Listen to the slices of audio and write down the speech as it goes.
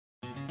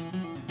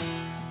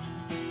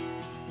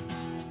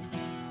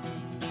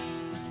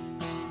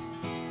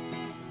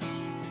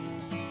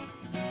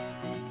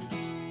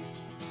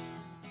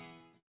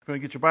Going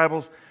to get your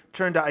Bibles,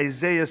 turn to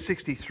Isaiah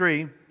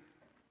 63.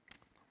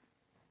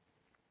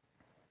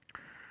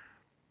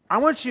 I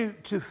want you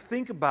to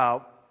think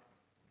about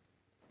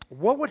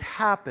what would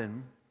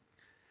happen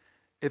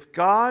if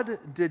God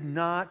did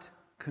not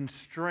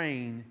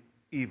constrain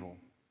evil.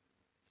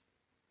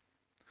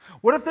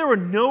 What if there were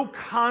no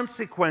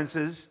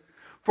consequences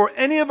for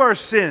any of our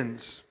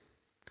sins?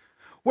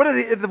 What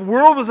if the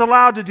world was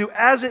allowed to do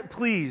as it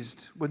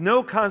pleased with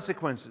no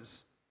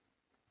consequences?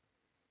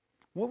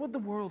 What would the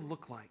world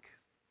look like?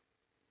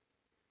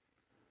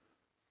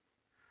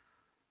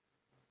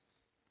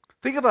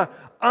 Think of an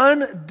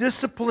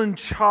undisciplined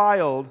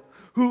child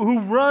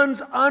who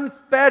runs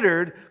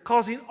unfettered,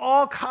 causing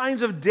all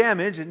kinds of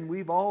damage, and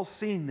we've all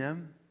seen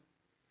them,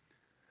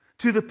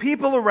 to the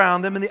people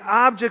around them and the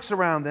objects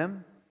around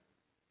them.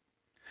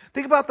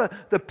 Think about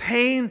the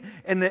pain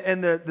and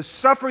the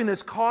suffering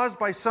that's caused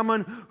by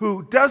someone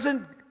who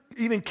doesn't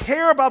even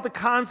care about the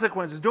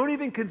consequences, don't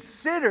even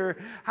consider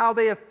how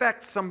they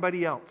affect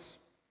somebody else.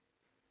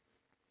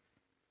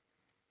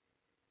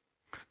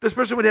 This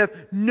person would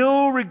have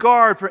no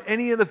regard for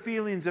any of the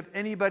feelings of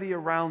anybody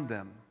around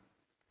them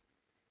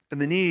and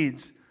the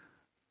needs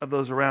of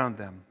those around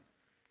them.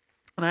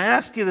 And I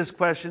ask you this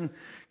question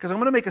because I'm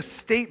going to make a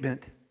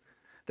statement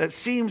that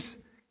seems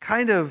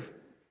kind of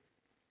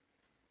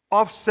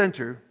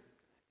off-center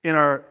in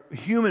our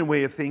human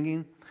way of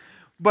thinking,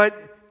 but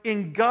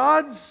in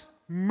God's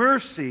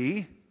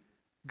mercy,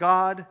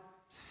 God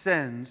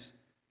sends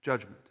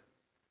judgment.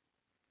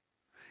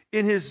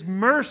 In His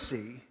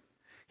mercy,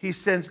 He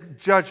sends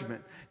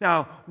judgment.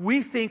 Now,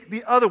 we think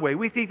the other way.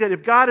 We think that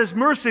if God is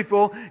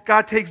merciful,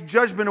 God takes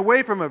judgment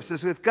away from us.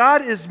 So if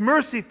God is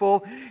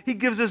merciful, He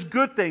gives us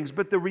good things.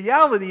 But the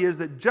reality is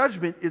that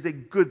judgment is a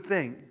good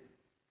thing.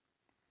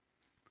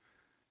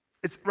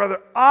 It's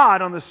rather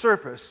odd on the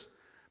surface,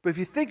 but if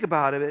you think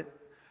about it,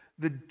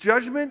 the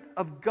judgment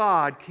of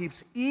God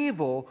keeps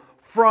evil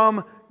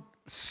from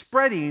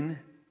spreading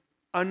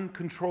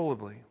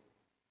uncontrollably.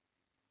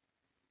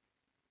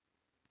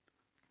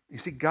 You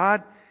see,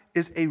 God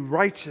is a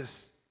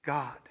righteous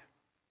God.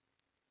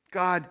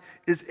 God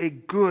is a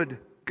good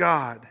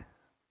God.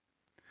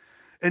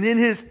 And in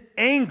His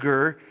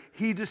anger,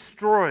 He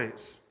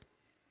destroys.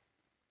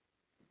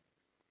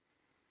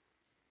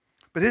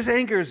 But His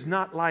anger is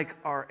not like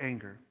our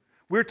anger.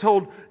 We're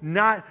told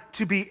not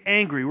to be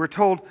angry. We're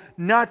told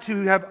not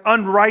to have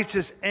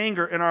unrighteous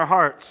anger in our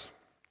hearts.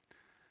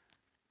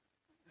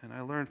 And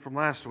I learned from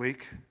last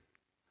week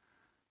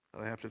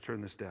that I have to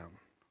turn this down.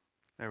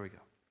 There we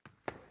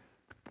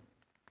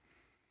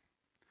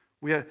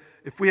go.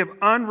 If we have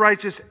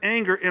unrighteous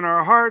anger in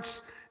our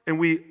hearts and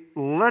we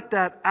let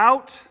that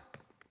out,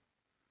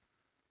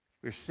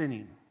 we're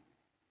sinning.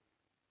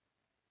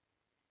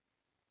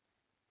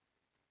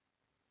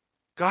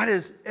 God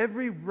has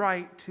every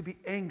right to be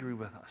angry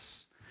with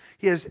us.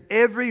 He has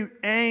every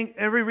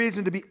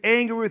reason to be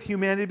angry with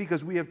humanity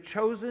because we have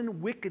chosen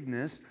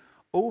wickedness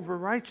over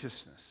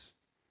righteousness.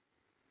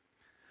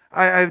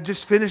 I've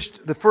just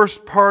finished the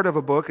first part of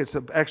a book. It's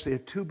actually a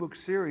 2-book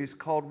series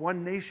called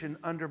One Nation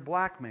Under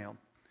Blackmail.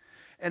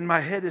 And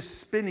my head is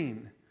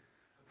spinning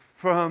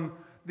from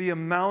the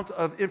amount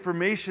of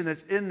information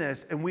that's in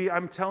this. And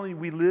I'm telling you,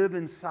 we live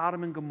in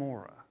Sodom and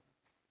Gomorrah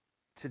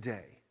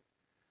today.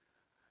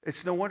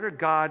 It's no wonder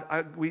God,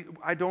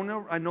 I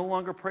no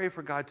longer pray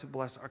for God to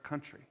bless our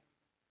country.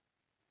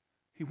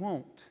 He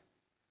won't.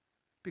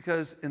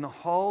 Because in the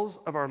halls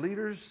of our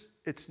leaders,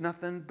 it's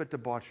nothing but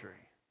debauchery.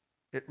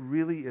 It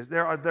really is.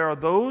 There are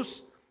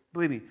those,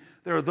 believe me,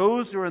 there are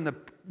those who are in the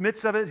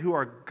midst of it who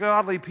are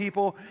godly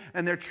people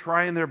and they're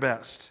trying their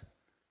best.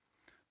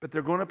 But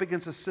they're going up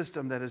against a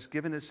system that has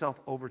given itself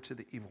over to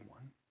the evil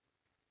one.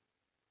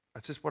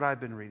 That's just what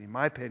I've been reading,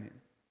 my opinion.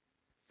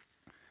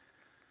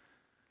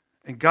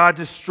 And God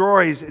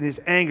destroys in His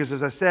anger,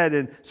 as I said.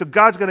 And so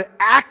God's going to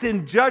act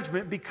in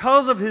judgment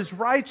because of His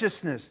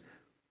righteousness.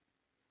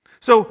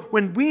 So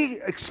when we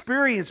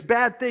experience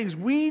bad things,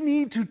 we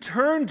need to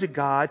turn to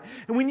God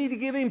and we need to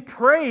give Him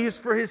praise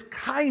for His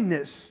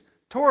kindness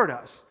toward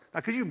us. Now,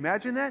 could you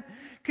imagine that?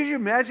 Could you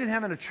imagine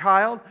having a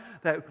child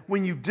that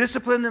when you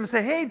discipline them,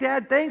 say, "Hey,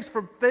 Dad, thanks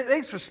for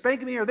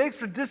spanking me," or "Thanks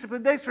for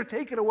discipline, thanks for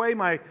taking away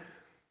my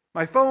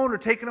phone or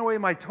taking away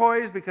my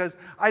toys because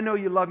I know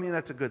you love me and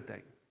that's a good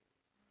thing."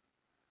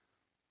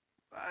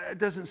 It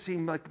doesn't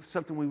seem like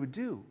something we would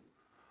do.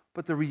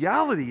 But the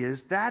reality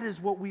is that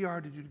is what we are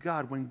to do to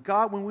God.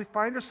 When we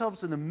find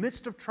ourselves in the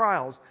midst of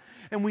trials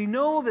and we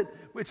know that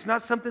it's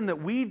not something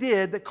that we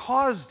did that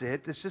caused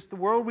it, it's just the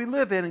world we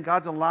live in and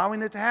God's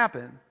allowing it to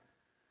happen,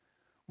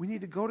 we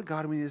need to go to God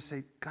and we need to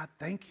say, "God,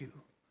 thank you.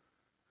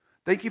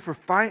 Thank you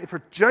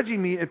for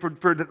judging me and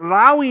for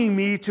allowing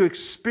me to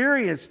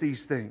experience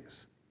these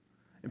things."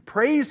 And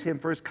praise Him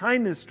for His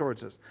kindness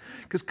towards us.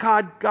 Because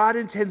God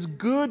intends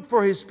good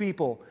for His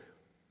people.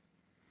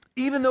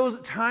 Even those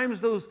at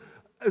times those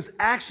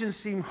actions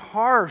seem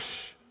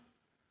harsh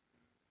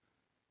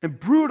and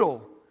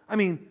brutal. I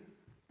mean,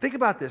 think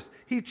about this.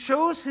 He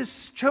chose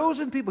His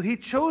chosen people. He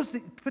took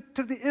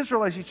the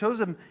Israelites. He chose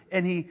them,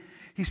 and He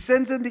He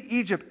sends them to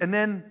Egypt, and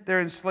then they're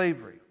in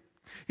slavery.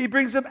 He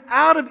brings them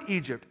out of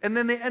Egypt, and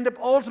then they end up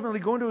ultimately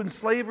going into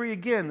slavery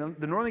again.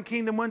 The northern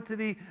kingdom went to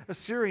the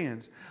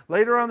Assyrians.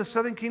 Later on, the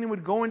southern kingdom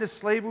would go into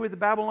slavery with the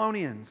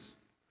Babylonians.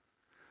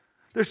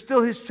 They're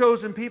still his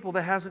chosen people.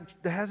 That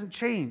hasn't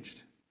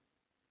changed.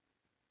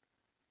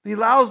 He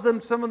allows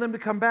them, some of them, to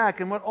come back,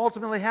 and what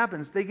ultimately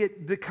happens? They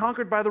get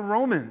conquered by the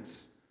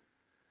Romans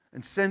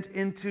and sent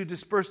into,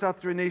 dispersed out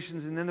through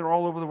nations, and then they're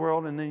all over the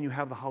world, and then you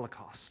have the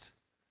Holocaust.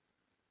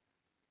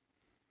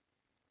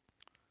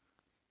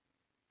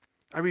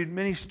 I've read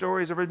many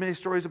stories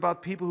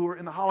about people who were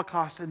in the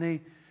Holocaust, and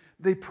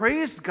they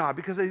praised God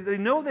because they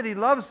know that He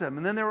loves them.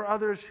 And then there were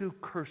others who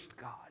cursed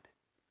God.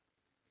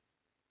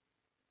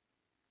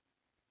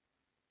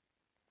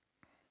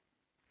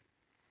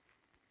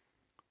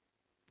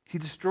 He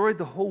destroyed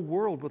the whole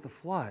world with a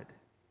flood.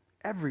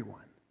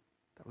 Everyone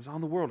that was on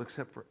the world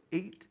except for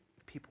 8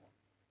 people.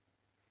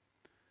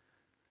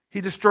 He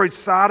destroyed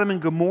Sodom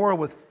and Gomorrah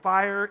with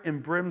fire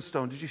and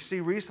brimstone. Did you see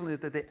recently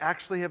that they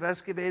actually have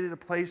excavated a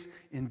place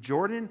in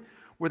Jordan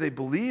where they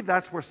believe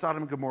that's where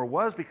Sodom and Gomorrah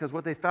was? Because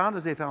what they found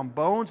is they found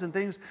bones and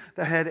things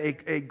that had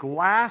a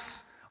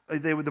glass.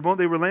 They were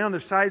laying on their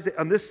sides.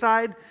 On this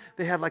side,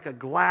 they had like a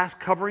glass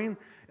covering,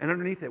 and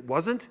underneath it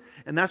wasn't.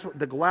 And that's what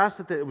the glass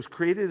that was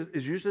created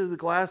is usually the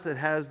glass that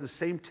has the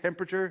same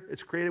temperature.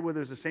 It's created where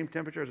there's the same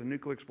temperature as a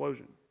nuclear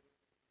explosion.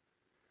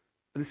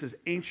 And this is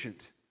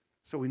ancient.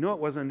 So we know it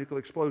wasn't a nuclear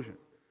explosion.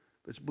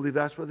 But I believe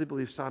that's what they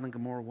believe Sodom and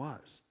Gomorrah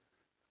was.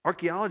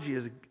 Archaeology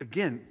is,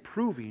 again,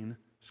 proving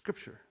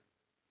Scripture.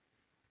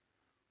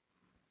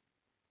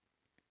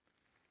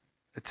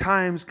 At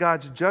times,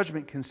 God's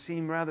judgment can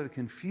seem rather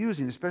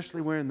confusing,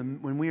 especially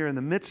when we are in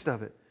the midst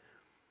of it.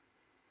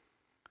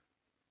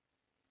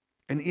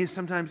 And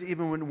sometimes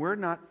even when we're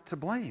not to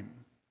blame.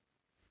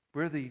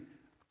 We're the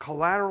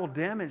collateral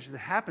damage that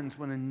happens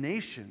when a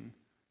nation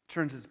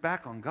turns its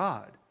back on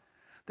God.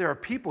 There are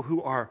people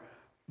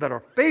that are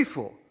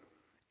faithful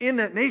in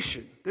that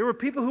nation. There were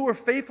people who were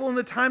faithful in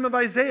the time of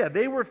Isaiah.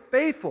 They were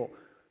faithful,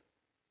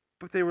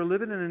 but they were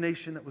living in a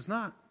nation that was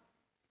not.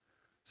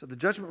 So the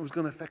judgment was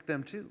going to affect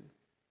them too.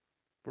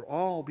 We're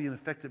all being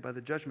affected by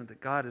the judgment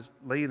that God is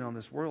laying on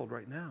this world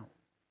right now.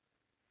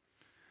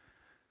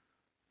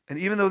 And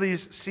even though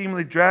these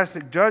seemingly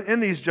drastic in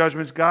these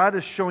judgments, God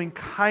is showing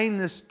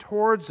kindness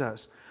towards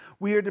us.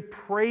 We are to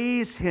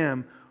praise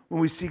Him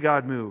when we see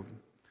God move.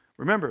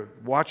 Remember,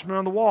 watchman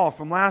on the wall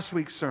from last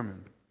week's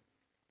sermon.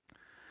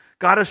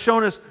 God has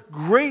shown us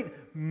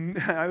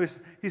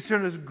He's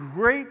shown us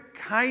great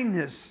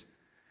kindness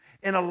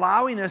in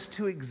allowing us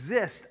to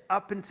exist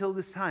up until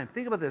this time.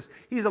 Think about this.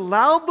 He's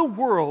allowed the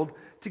world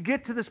to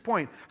get to this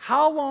point.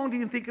 How long do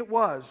you think it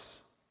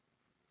was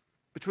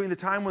between the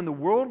time when the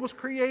world was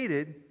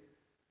created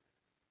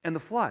and the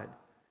flood?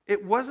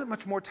 It wasn't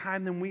much more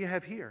time than we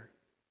have here.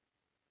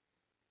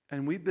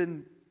 And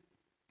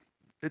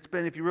it's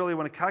been, if you really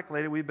want to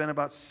calculate it, we've been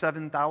about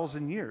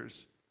 7,000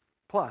 years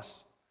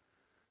plus.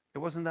 It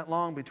wasn't that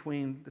long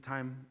between the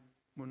time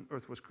when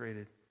earth was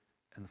created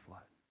and the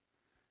flood.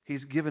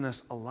 He's given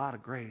us a lot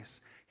of grace.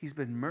 He's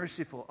been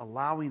merciful,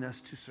 allowing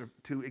us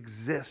to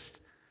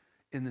exist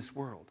in this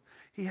world.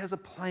 He has a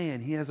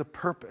plan. He has a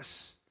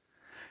purpose.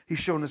 He's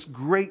shown us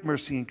great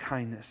mercy and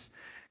kindness.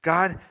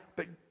 But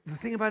the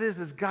thing about it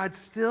is God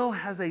still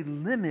has a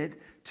limit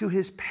to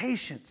His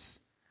patience.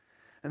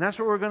 And that's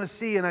what we're going to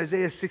see in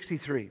Isaiah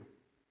 63.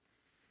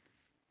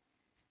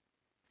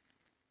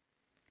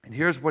 And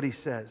here's what He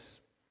says.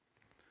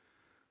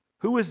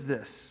 Who is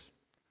this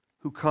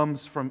who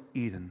comes from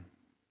Eden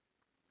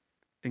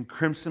in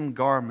crimson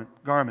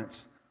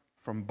garments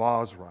from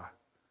Bozrah?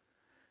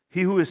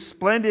 He who is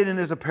splendid in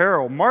his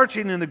apparel,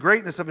 marching in the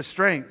greatness of his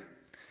strength.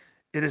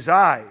 It is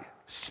I,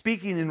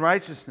 speaking in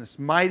righteousness,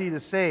 mighty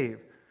to save.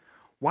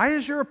 Why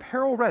is your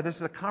apparel red? This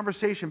is a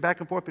conversation back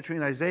and forth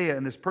between Isaiah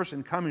and this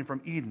person coming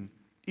from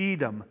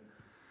Edom.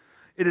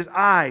 It is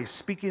I,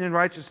 speaking in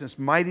righteousness,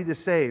 mighty to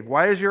save.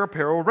 Why is your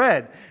apparel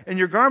red? And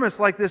your garments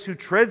like this who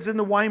treads in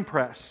the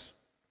winepress.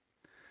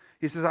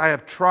 He says, I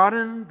have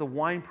trodden the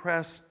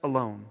winepress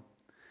alone.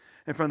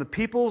 And from the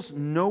peoples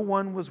no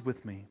one was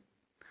with me.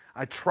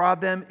 I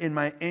trod them in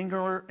my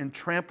anger and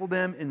trampled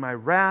them in my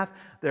wrath.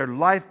 Their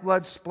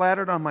lifeblood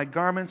splattered on my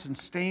garments and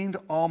stained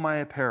all my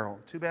apparel.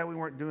 Too bad we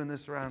weren't doing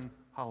this around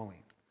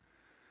Halloween.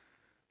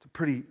 It's a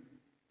pretty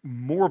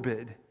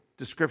morbid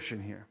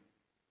description here.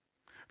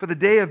 For the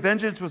day of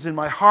vengeance was in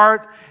my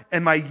heart,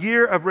 and my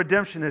year of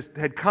redemption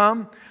had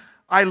come.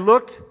 I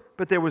looked,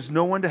 but there was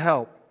no one to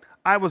help.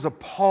 I was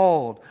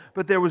appalled,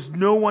 but there was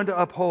no one to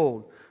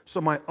uphold.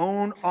 So my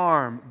own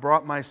arm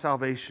brought my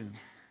salvation,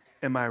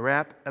 and my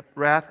wrath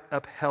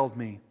upheld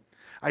me.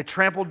 I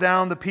trampled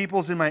down the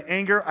peoples in my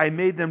anger. I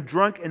made them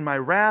drunk in my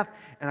wrath,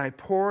 and I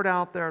poured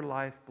out their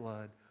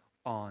lifeblood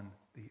on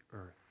the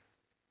earth.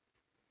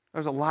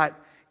 There's a lot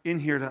in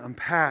here to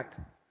unpack.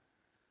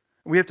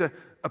 We have to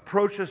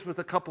approach this with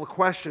a couple of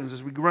questions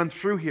as we run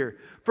through here.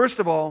 First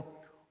of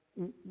all,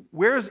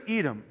 where's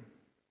Edom?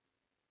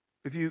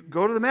 If you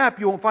go to the map,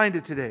 you won't find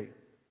it today.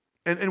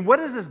 And what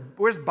is this?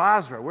 Where's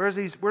Basra? Where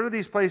are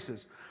these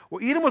places?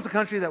 Well, Edom was a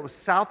country that was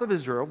south of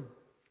Israel,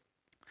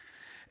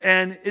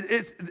 and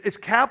its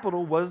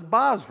capital was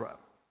Basra.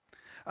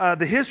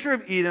 The history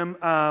of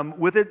Edom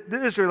with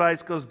the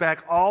Israelites goes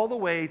back all the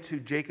way to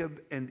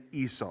Jacob and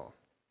Esau.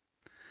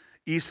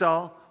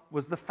 Esau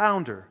was the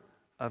founder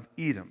of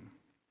Edom.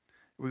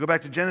 We go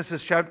back to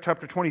Genesis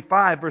chapter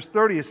 25, verse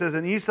 30. It says,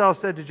 "And Esau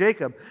said to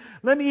Jacob,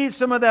 'Let me eat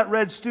some of that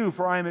red stew,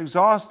 for I am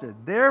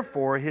exhausted.'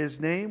 Therefore his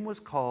name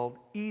was called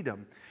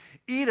Edom."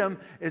 Edom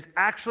is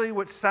actually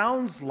what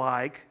sounds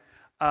like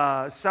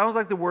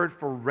the word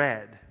for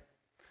red.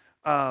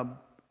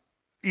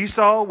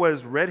 Esau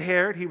was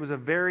red-haired. He was a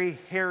very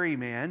hairy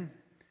man.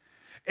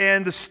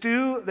 And the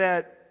stew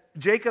that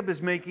Jacob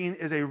is making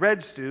is a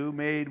red stew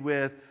made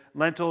with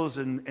lentils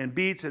and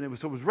beets, and it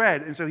was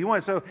red. And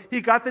so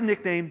he got the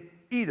nickname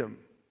Edom.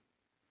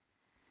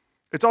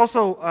 It's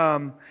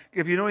also,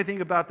 if you know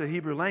anything about the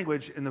Hebrew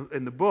language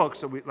in the books,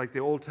 so like the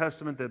Old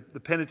Testament, the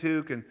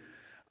Pentateuch, and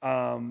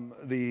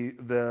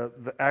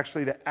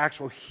the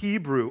actual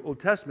Hebrew Old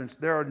Testaments,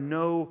 there are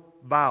no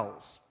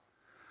vowels.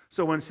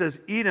 So when it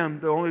says Edom,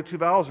 the only two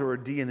vowels are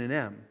a D and an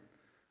M.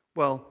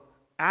 Well,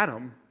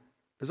 Adam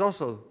is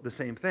also the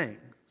same thing.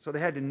 So they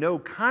had to know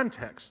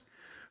context.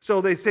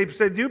 So they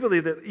do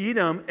believe that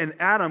Edom and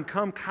Adam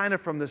come kind of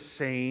from the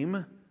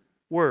same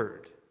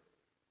word.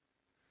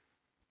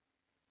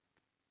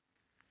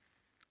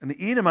 And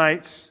the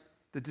Edomites,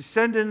 the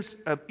descendants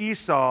of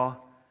Esau,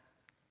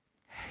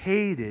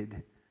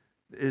 hated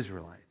the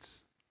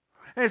Israelites.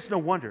 And it's no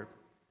wonder.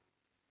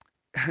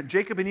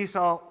 Jacob and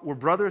Esau were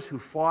brothers who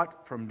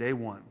fought from day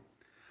one.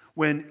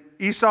 When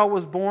Esau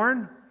was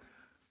born,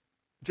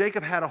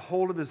 Jacob had a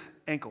hold of his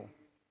ankle,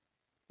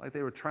 like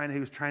he was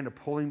trying to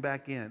pull him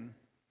back in.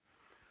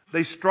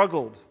 They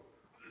struggled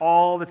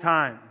all the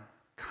time,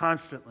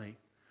 constantly.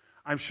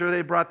 I'm sure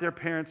they brought their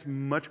parents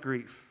much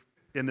grief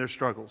in their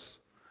struggles.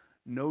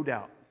 No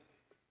doubt.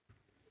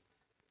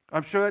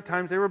 I'm sure at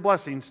times they were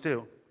blessings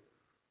too.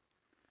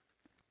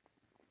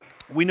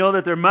 We know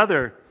that their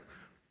mother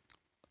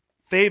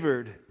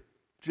favored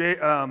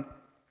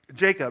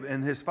Jacob,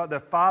 and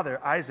the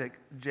father, Isaac,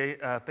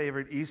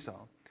 favored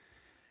Esau.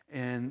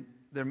 And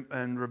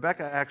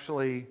Rebekah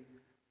actually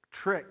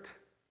tricked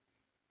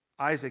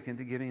Isaac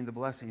into giving the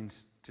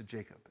blessings to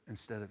Jacob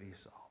instead of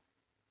Esau.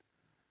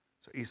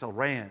 So Esau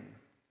ran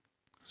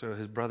so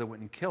his brother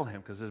wouldn't kill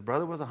him, because his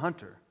brother was a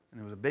hunter and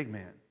he was a big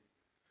man.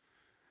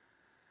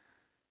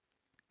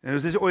 And it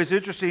was always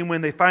interesting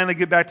when they finally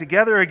get back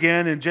together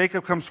again, and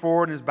Jacob comes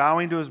forward and is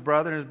bowing to his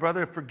brother, and his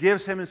brother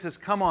forgives him and says,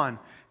 come on,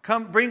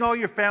 come, bring all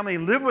your family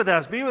and live with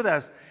us, be with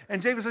us.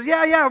 And Jacob says,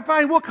 yeah,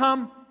 fine, we'll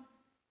come.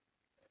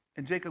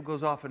 And Jacob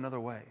goes off another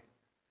way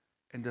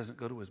and doesn't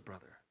go to his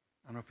brother.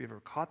 I don't know if you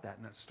ever caught that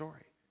in that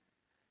story.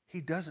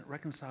 He doesn't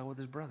reconcile with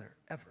his brother,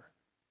 ever.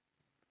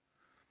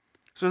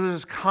 So there's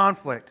this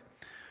conflict.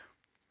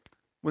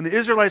 When the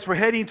Israelites were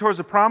heading towards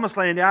the promised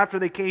land after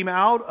they came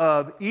out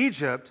of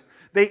Egypt,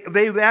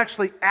 they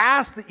actually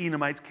asked the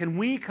Edomites, can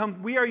we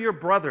come? We are your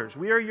brothers.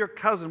 We are your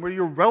cousins. We're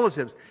your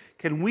relatives.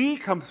 Can we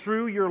come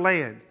through your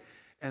land?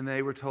 And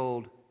they were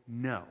told,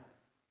 no.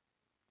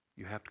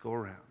 You have to go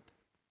around.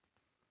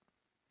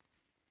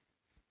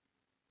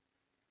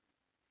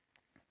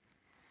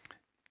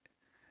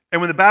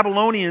 And when the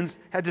Babylonians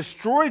had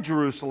destroyed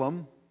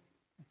Jerusalem,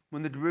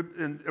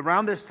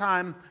 around this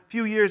time, a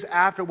few years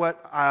after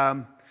what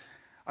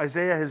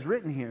Isaiah has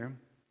written here,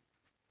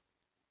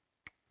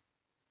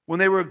 when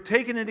they were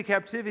taken into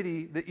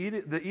captivity,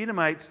 the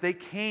Edomites, they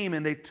came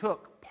and they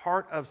took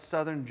part of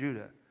southern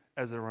Judah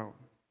as their own.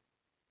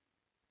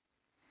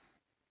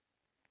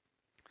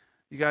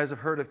 You guys have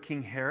heard of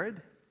King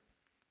Herod?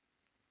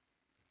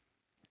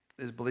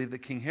 It is believed that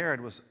King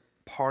Herod was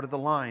part of the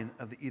line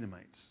of the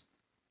Edomites.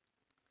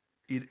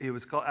 It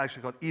was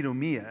actually called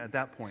Edomia at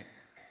that point.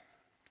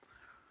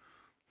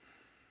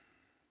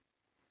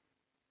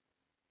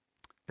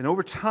 And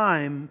over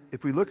time,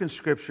 if we look in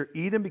Scripture,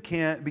 Edom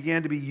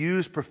began to be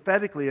used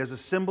prophetically as a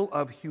symbol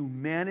of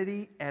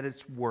humanity at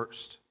its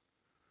worst,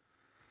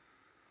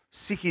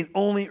 seeking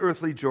only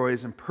earthly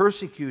joys and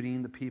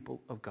persecuting the people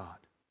of God.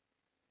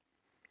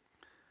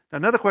 Now,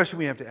 another question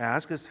we have to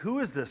ask is, who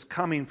is this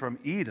coming from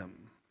Edom?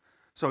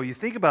 So you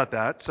think about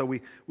that. So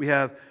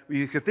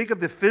you could think of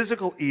the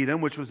physical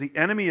Edom, which was the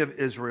enemy of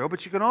Israel,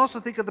 but you can also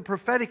think of the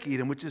prophetic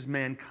Edom, which is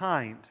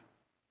mankind.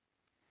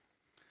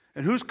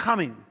 And who's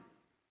coming?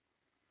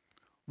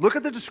 Look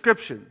at the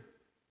description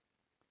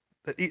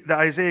that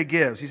Isaiah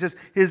gives. He says,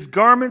 his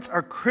garments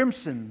are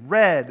crimson,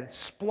 red,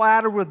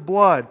 splattered with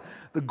blood,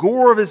 the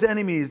gore of his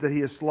enemies that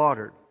he has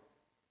slaughtered.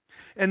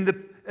 And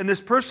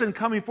this person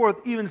coming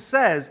forth even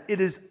says, it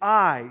is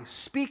I,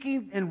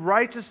 speaking in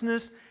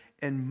righteousness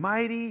and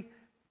mighty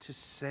to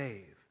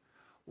save.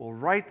 Well,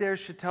 right there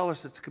should tell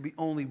us it could be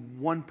only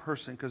one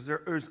person, because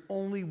there is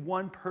only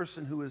one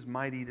person who is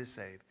mighty to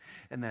save,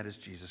 and that is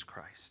Jesus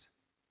Christ.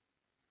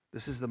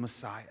 This is the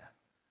Messiah.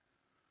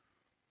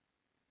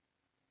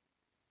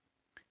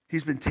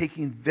 He's been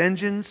taking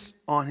vengeance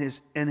on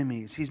his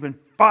enemies. He's been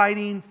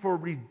fighting for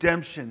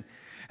redemption.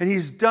 And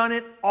he's done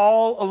it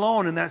all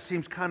alone, and that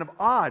seems kind of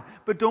odd.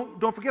 But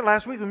don't forget,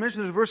 last week we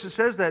mentioned there's a verse that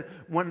says that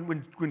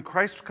when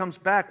Christ comes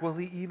back, will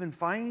he even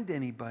find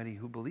anybody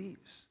who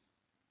believes?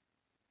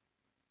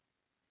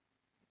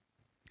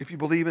 If you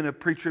believe in a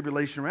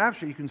pre-tribulation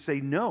rapture, you can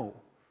say no,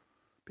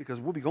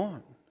 because we'll be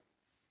gone.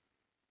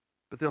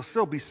 But there'll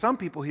still be some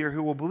people here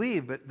who will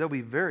believe, but there'll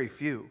be very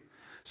few.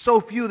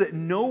 So few that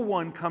no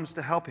one comes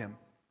to help him.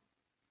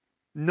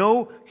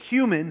 No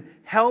human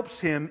helps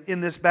him in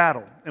this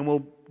battle. And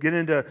we'll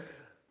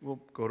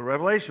go to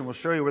Revelation. We'll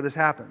show you where this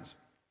happens.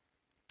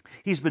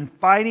 He's been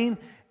fighting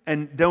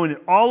and doing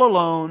it all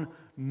alone.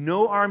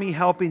 No army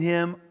helping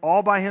him,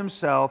 all by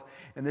himself.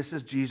 And this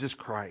is Jesus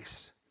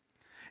Christ.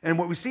 And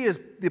what we see is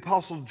the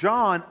Apostle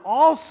John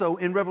also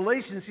in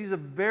Revelation sees a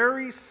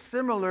very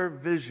similar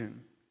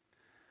vision.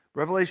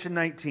 Revelation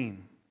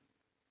 19.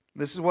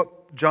 This is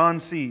what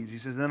John sees. He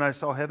says, "Then I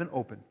saw heaven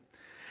open,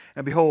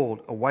 and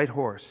behold, a white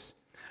horse.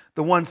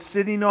 The one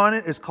sitting on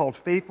it is called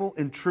Faithful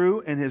and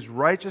True, and his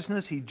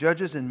righteousness he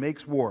judges and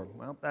makes war."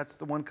 Well, that's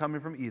the one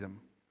coming from Edom.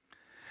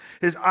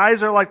 "His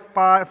eyes are like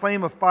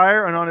flame of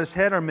fire, and on his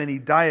head are many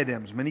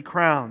diadems, many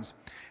crowns.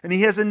 And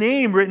he has a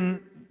name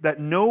written that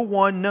no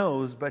one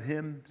knows but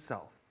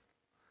himself.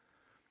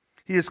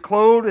 He is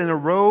clothed in a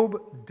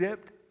robe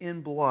dipped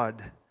in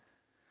blood.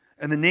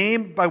 And the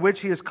name by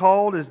which he is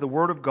called is the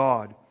Word of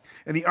God.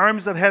 And the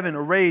armies of heaven,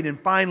 arrayed in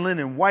fine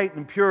linen, white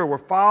and pure, were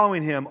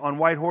following him on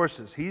white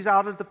horses." He's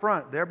out at the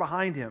front. They're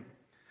behind him.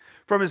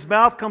 "From his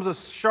mouth comes a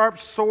sharp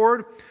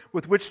sword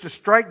with which to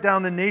strike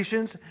down the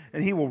nations,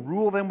 and he will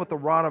rule them with a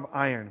rod of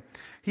iron.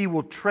 He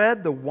will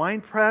tread the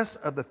winepress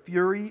of the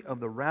fury of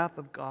the wrath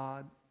of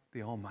God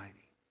the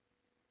Almighty.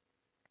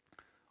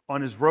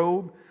 On his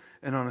robe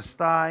and on his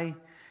thigh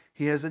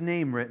he has a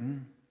name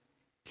written,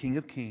 King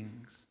of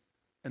Kings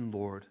and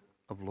Lord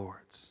of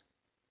Lords."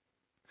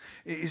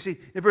 You see,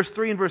 in verse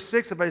 3 and verse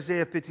 6 of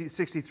Isaiah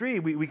 63,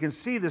 we can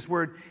see this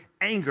word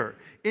anger.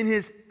 In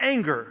his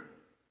anger.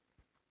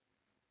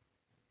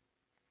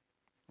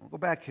 I'll go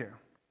back here.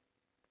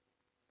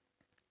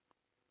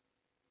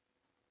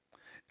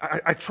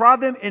 I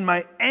trod them in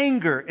my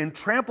anger and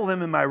trampled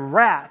them in my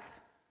wrath.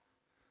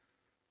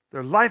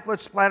 Their lifeblood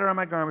splattered on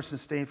my garments and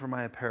stained for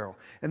my apparel.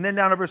 And then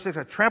down to verse 6,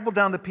 I trampled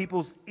down the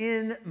peoples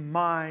in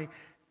my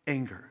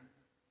anger.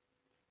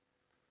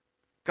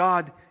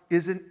 God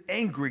is an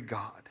angry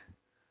God.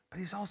 But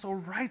he's also a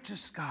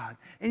righteous God.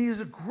 And he is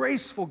a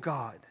graceful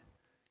God,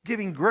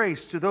 giving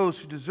grace to those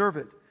who deserve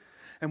it.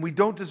 And we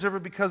don't deserve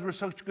it because we're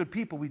such good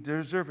people. We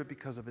deserve it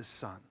because of his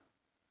Son.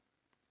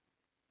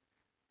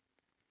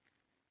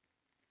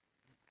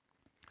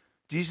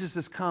 Jesus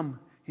has come.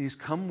 He's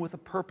come with a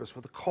purpose,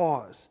 with a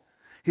cause.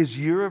 His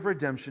year of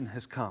redemption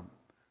has come.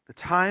 The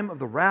time of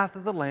the wrath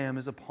of the Lamb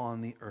is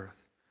upon the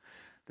earth.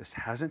 This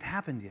hasn't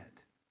happened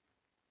yet.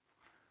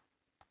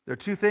 There are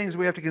two things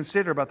we have to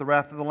consider about the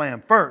wrath of the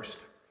Lamb.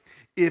 First,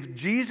 if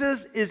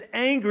Jesus is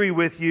angry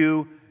with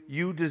you,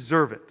 you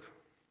deserve it.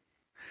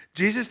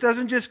 Jesus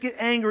doesn't just get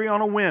angry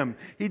on a whim.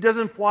 He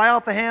doesn't fly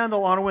off the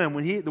handle on a whim.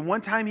 The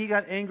one time he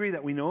got angry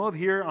that we know of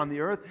here on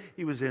the earth,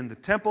 he was in the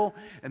temple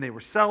and they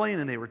were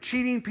selling and they were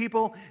cheating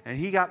people and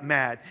he got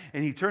mad.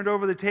 And he turned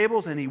over the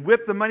tables and he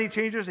whipped the money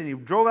changers and he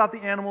drove out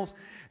the animals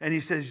and he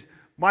says,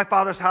 "My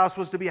Father's house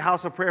was to be a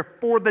house of prayer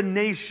for the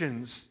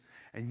nations,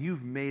 and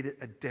you've made it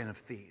a den of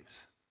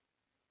thieves."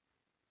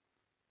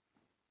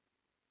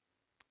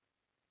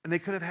 And they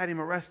could have had him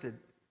arrested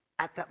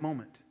at that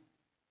moment.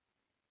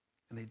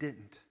 And they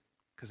didn't,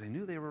 because they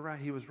knew they were right.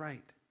 He was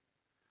right.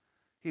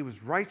 He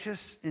was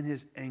righteous in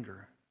his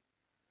anger.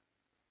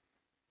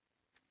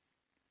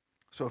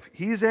 So if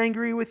he's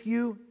angry with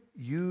you,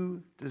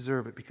 you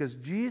deserve it. Because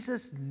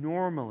Jesus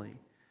normally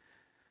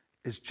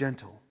is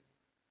gentle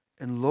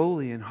and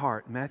lowly in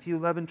heart. Matthew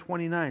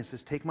 11:29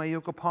 says, "Take my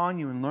yoke upon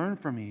you and learn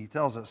from me," he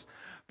tells us.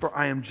 "For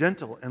I am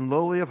gentle and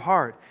lowly of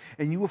heart,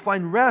 and you will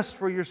find rest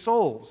for your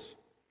souls."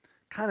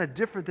 Kind of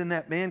different than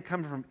that man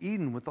coming from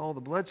Eden with all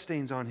the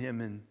bloodstains on him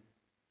and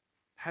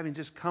having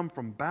just come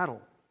from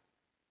battle.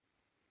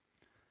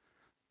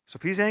 So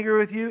if he's angry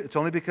with you, it's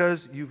only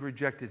because you've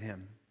rejected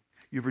him.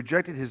 You've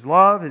rejected his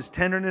love, his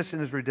tenderness, and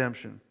his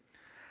redemption.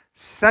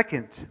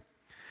 Second,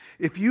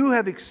 if you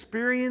have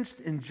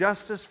experienced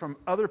injustice from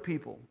other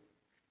people,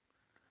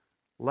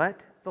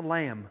 let the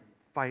Lamb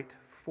fight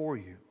for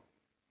you.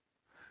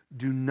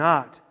 Do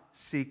not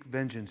seek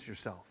vengeance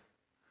yourself.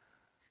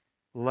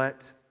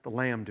 Let the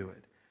Lamb do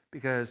it,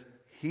 because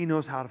he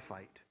knows how to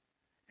fight,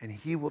 and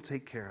he will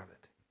take care of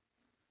it.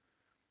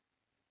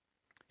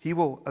 He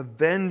will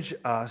avenge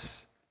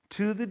us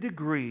to the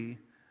degree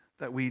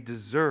that we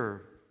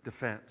deserve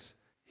defense.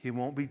 He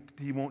won't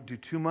do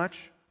too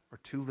much or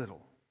too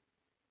little.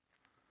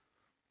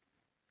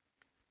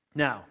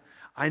 Now,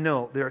 I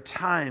know there are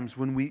times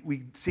when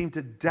we seem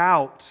to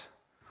doubt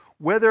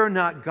whether or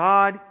not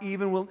God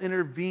even will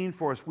intervene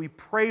for us. We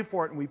pray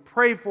for it and we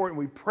pray for it and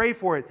we pray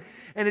for it,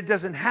 and it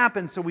doesn't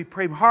happen. So we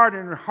pray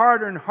harder and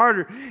harder and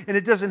harder, and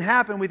it doesn't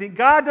happen. We think,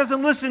 God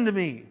doesn't listen to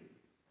me.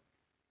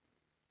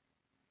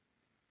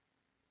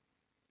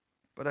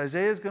 But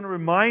Isaiah is going to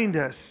remind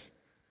us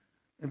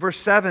In verse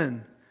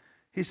 7,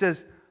 he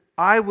says,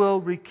 I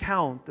will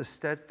recount the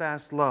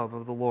steadfast love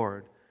of the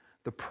Lord,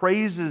 the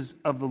praises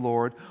of the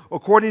Lord,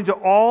 according to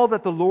all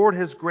that the Lord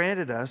has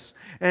granted us,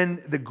 and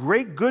the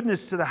great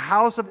goodness to the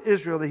house of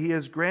Israel that he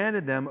has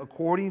granted them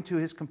according to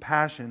his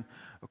compassion,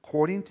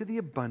 according to the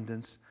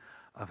abundance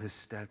of his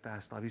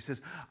steadfast love. He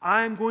says,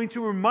 I'm going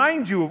to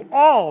remind you of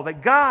all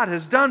that God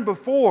has done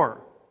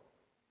before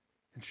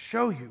and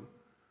show you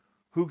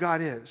who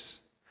God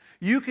is.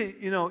 You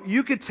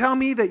could tell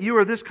me that you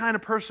are this kind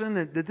of person,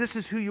 that this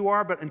is who you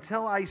are, but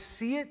until I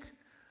see it,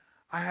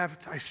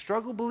 I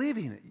struggle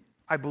believing it.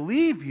 I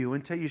believe you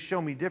until you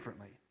show me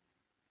differently.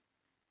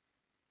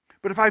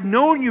 But if I've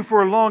known you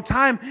for a long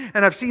time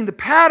and I've seen the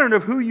pattern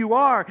of who you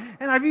are,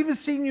 and I've even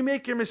seen you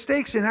make your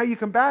mistakes and how you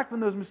come back from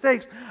those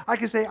mistakes, I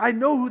can say, I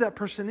know who that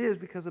person is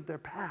because of their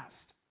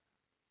past.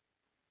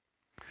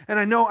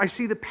 And I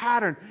see the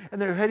pattern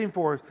and they're heading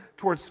for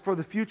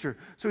the future.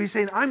 So he's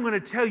saying, I'm going to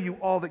tell you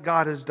all that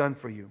God has done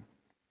for you.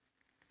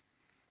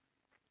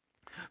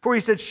 For he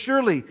said,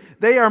 surely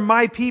they are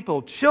my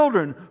people,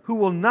 children who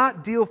will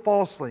not deal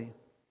falsely.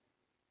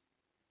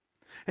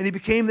 And he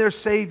became their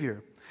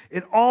Savior.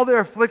 In all their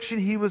affliction,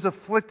 he was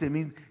afflicted. I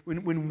mean,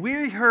 when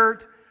we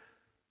hurt,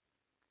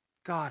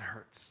 God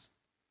hurts.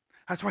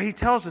 That's why he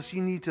tells us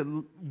you need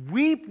to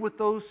weep with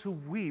those who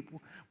weep.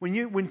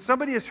 When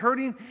somebody is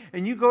hurting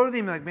and you go to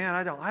them like, man,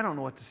 I don't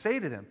know what to say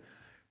to them.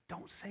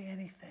 Don't say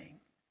anything.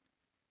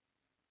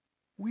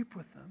 Weep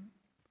with them.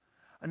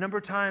 A number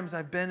of times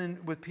I've been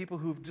with people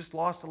who've just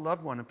lost a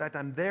loved one. In fact,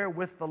 I'm there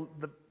with the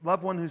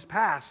loved one who's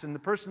passed, and the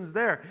person's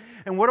there.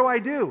 And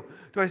what do?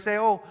 Do I say,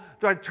 do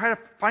I try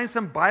to find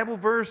some Bible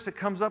verse that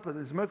comes up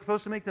that's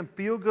supposed to make them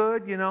feel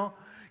good,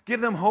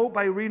 give them hope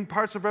by reading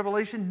parts of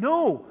Revelation?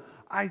 No,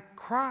 I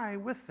cry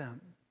with them.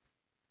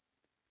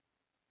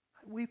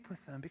 I weep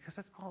with them because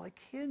that's all I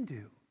can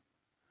do.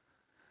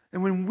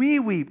 And when we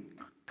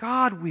weep,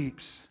 God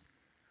weeps.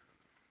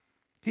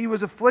 He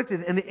was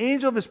afflicted, and the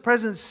angel of his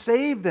presence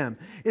saved them.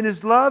 In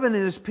his love and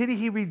in his pity,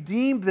 he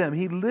redeemed them.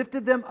 He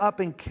lifted them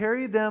up and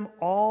carried them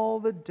all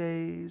the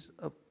days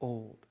of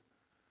old.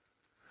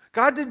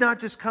 God did not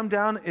just come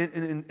down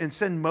and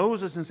send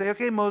Moses and say,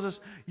 okay,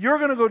 Moses, you're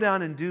going to go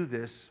down and do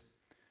this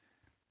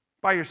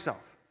by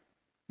yourself.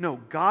 No,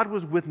 God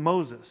was with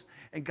Moses,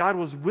 and God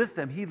was with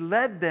them. He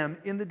led them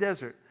in the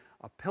desert.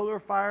 A pillar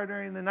of fire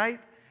during the night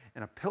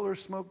and a pillar of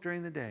smoke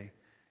during the day.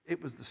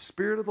 It was the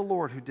Spirit of the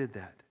Lord who did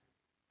that.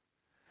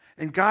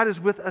 And God is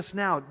with us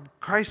now.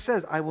 Christ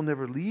says, I will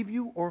never leave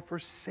you or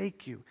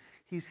forsake you.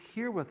 He's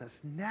here with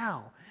us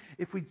now.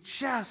 If we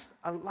just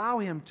allow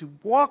him to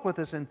walk with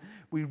us and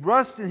we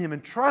rest in him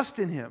and trust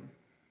in him.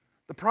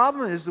 The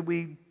problem is that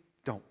we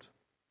don't.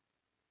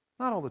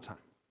 Not all the time.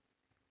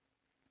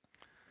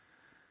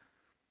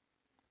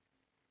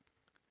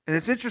 And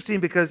it's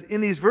interesting because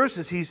in these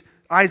verses,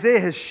 Isaiah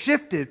has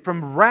shifted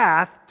from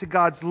wrath to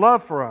God's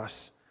love for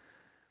us.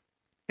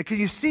 And can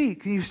you see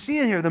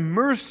in here the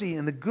mercy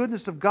and the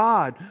goodness of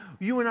God?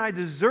 You and I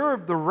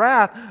deserve the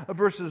wrath of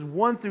verses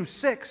 1 through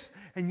 6,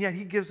 and yet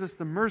he gives us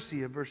the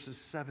mercy of verses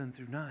 7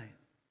 through 9.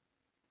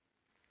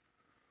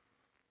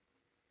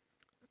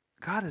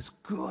 God is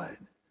good.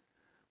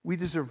 We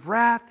deserve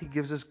wrath. He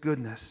gives us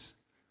goodness.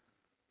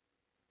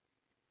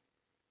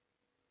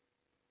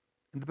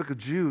 In the book of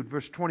Jude,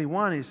 verse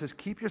 21, he says,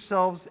 keep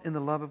yourselves in the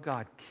love of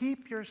God.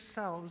 Keep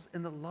yourselves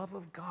in the love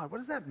of God. What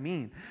does that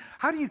mean?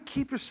 How do you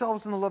keep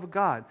yourselves in the love of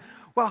God?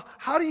 Well,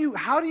 how do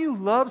you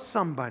love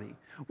somebody?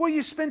 Well,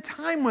 you spend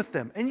time with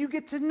them and you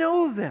get to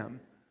know them.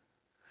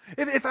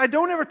 If I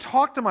don't ever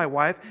talk to my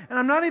wife and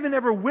I'm not even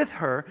ever with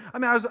her,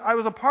 I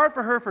was apart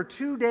from her for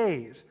 2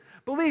 days.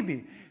 Believe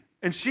me,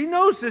 and she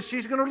knows this.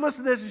 She's going to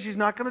listen to this, and she's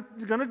not going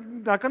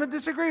to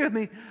disagree with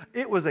me.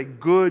 It was a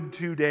good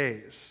 2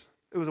 days.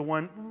 It was a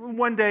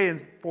one day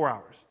and 4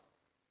 hours.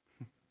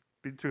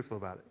 Be truthful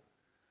about it.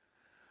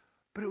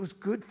 But it was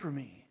good for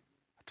me.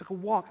 I took a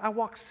walk. I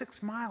walked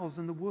 6 miles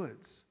in the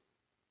woods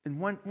in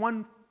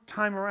one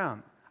time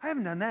around. I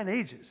haven't done that in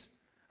ages.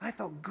 I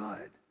felt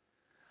good.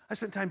 I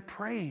spent time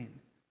praying,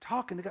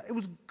 talking to God. It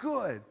was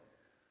good.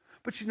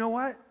 But you know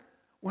what?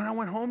 When I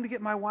went home to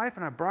get my wife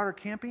and I brought her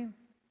camping,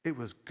 it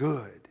was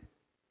good.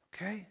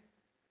 Okay?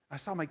 I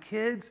saw my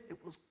kids.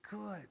 It was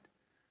good.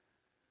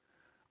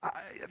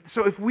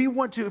 So if we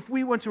want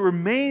to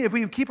remain, if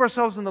we keep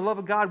ourselves in the love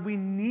of God, we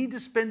need to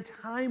spend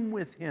time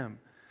with him.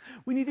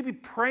 We need to be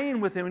praying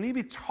with him. We need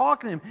to be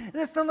talking to him.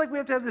 And it's not like we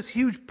have to have this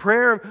huge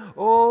prayer of,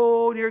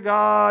 oh, dear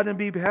God, and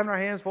be having our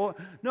hands full.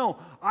 No,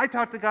 I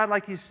talk to God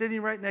like he's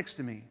sitting right next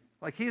to me.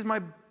 Like he's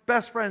my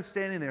best friend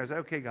standing there. I say,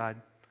 okay,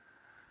 God,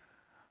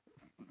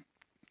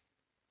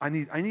 I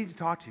need to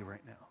talk to you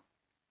right now.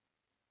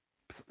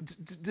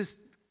 Just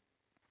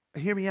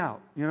hear me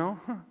out, He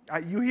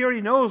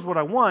already knows what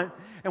I want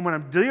and what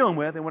I'm dealing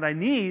with and what I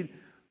need,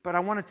 but I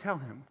want to tell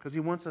him because he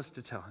wants us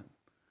to tell him.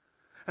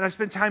 And I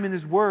spend time in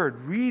his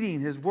word, reading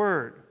his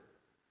word.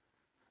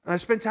 And I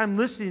spend time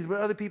listening to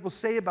what other people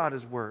say about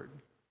his word.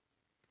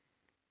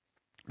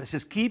 It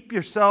says, keep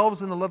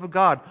yourselves in the love of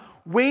God,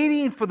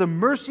 waiting for the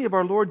mercy of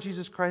our Lord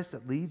Jesus Christ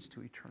that leads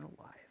to eternal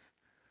life.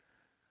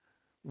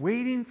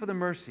 Waiting for the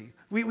mercy.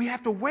 We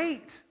have to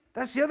wait.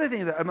 That's the other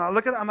thing. That I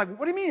look at it, I'm like,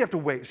 what do you mean you have to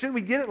wait? Shouldn't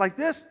we get it like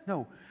this?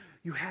 No.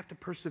 You have to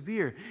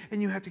persevere.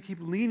 And you have to keep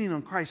leaning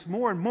on Christ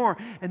more and more.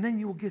 And then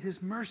you will get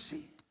His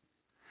mercy.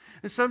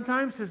 And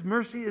sometimes His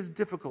mercy is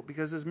difficult,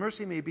 because His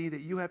mercy may be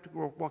that you have to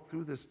walk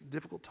through this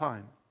difficult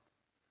time.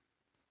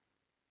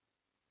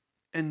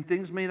 And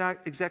things may not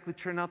exactly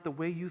turn out the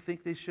way you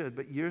think they should.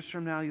 But years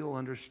from now, you'll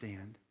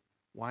understand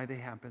why they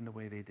happened the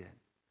way they did.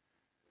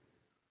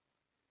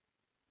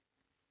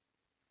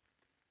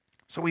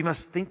 So we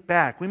must think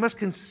back. We must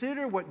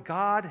consider what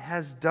God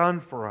has done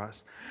for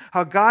us,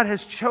 how God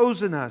has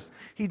chosen us.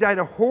 He died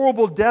a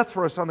horrible death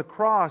for us on the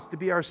cross to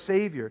be our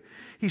Savior.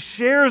 He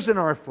shares in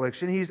our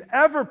affliction. He's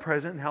ever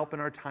present in help in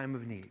our time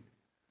of need.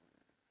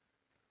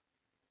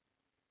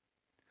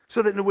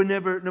 So that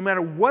no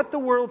matter what the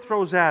world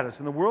throws at us,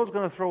 and the world's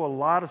going to throw a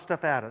lot of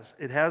stuff at us.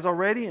 It has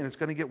already, and it's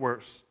going to get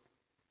worse.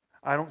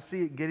 I don't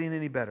see it getting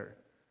any better.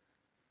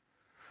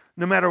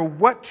 No matter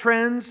what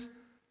trends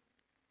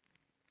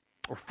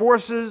or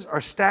forces are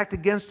stacked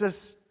against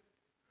us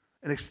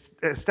and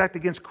stacked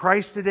against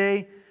Christ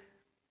today,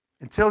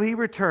 until He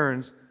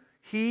returns,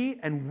 He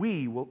and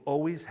we will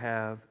always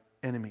have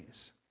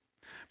enemies.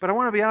 But I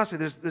want to be honest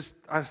with you.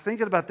 I was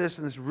thinking about this,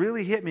 and this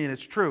really hit me, and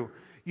it's true.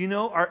 You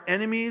know, our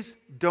enemies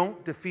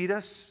don't defeat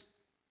us.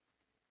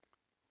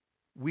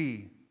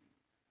 We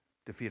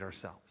defeat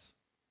ourselves.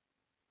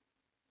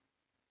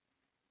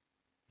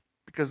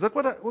 Because look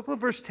what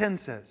verse 10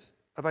 says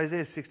of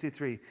Isaiah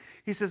 63.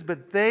 He says,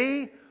 "But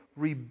they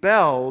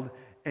rebelled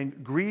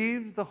and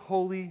grieved the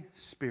Holy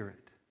Spirit."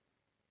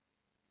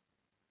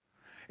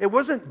 It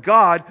wasn't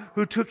God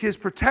who took His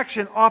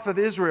protection off of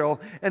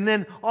Israel and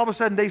then all of a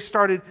sudden they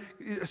started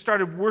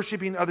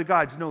worshiping other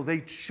gods. No,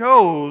 they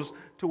chose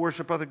to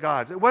worship other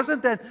gods. It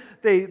wasn't that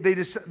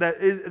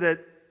that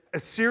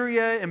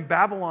Assyria and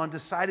Babylon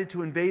decided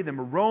to invade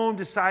them, or Rome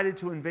decided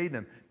to invade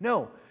them.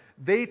 No,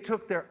 they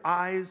took their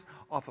eyes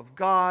off of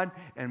God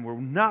and were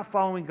not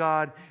following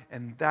God,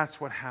 and that's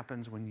what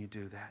happens when you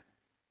do that.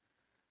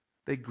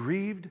 They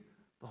grieved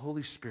the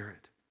Holy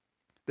Spirit.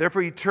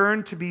 Therefore, He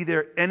turned to be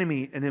their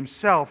enemy and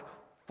Himself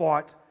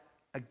fought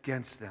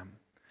against them.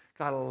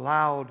 God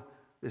allowed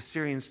the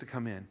Assyrians to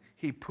come in.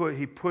 He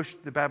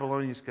pushed the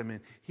Babylonians to come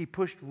in. He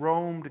pushed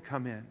Rome to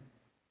come in.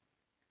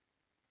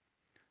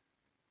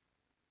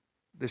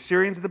 The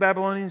Assyrians and the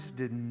Babylonians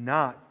did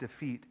not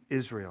defeat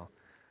Israel.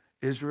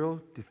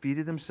 Israel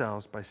defeated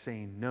themselves by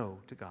saying no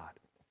to God.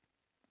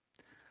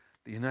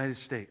 The United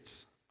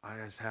States, I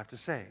just have to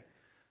say,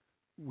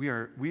 we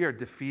are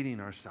defeating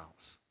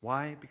ourselves.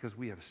 Why? Because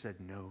we have said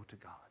no to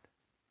God.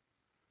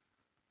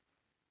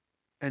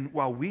 And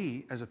while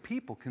we, as a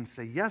people, can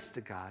say yes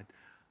to God,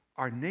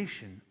 our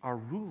nation, our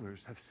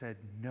rulers have said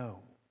no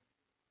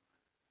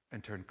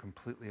and turned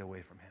completely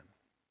away from Him.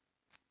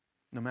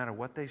 No matter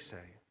what they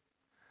say,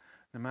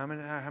 no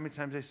matter how many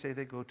times they say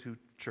they go to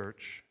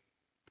church,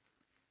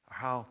 or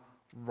how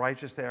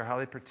righteous they are, how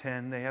they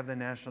pretend, they have the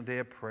National Day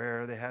of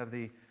Prayer, they have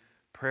the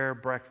prayer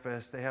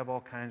breakfast, they have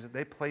all kinds of,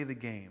 they play the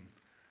game.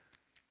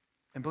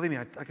 And believe me,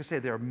 like I say,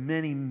 there are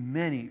many,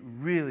 many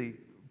really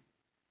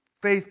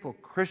faithful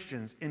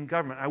Christians in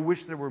government. I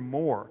wish there were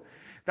more.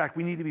 In fact,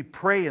 we need to be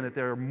praying that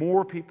there are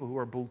more people who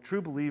are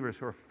true believers,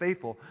 who are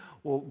faithful,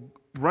 will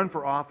run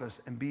for office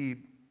and be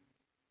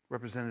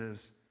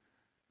representatives,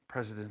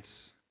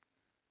 presidents,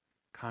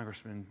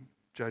 congressmen,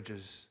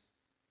 judges.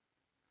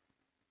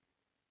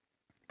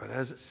 But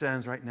as it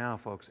stands right now,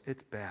 folks,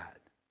 it's bad.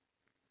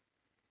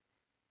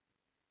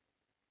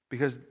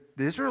 Because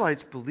the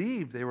Israelites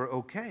believed they were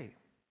okay.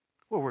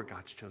 Well, we're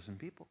God's chosen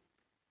people.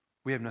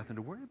 We have nothing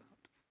to worry about.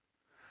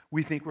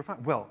 We think we're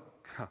fine. Well,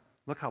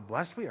 look how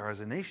blessed we are as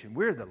a nation.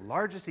 We're the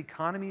largest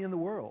economy in the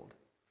world.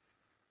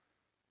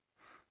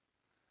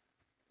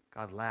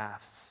 God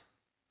laughs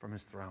from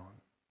His throne.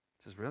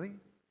 He says, really?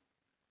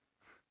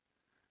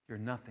 You're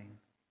nothing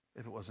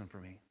if it wasn't for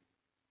me.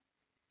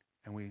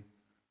 And we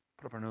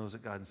put up our nose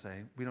at God and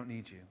say, we don't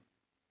need you.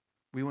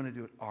 We want to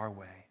do it our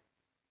way.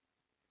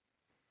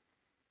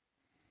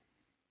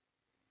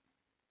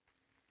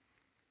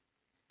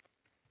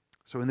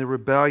 So in the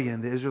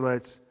rebellion, the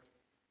Israelites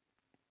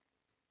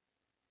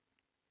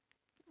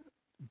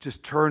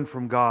just turned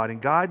from God.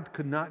 And God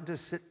could not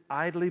just sit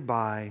idly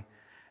by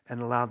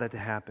and allow that to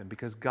happen,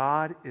 because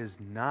God is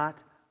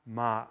not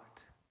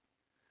mocked.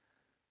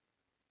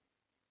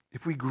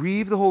 If we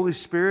grieve the Holy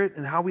Spirit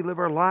in how we live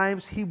our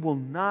lives, He will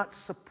not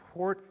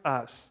support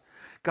us.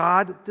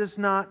 God does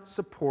not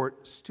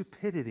support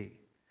stupidity.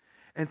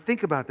 And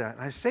think about that.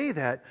 And I say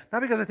that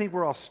not because I think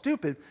we're all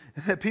stupid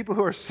and that people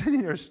who are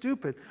sinning are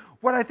stupid.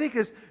 What I think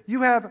is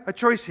you have a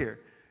choice here.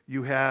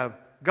 You have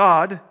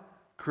God,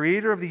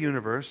 creator of the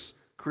universe,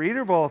 creator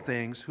of all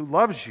things, who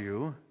loves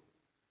you,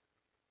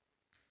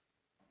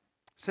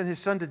 sent His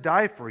Son to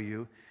die for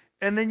you,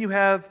 and then you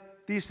have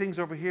these things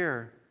over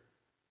here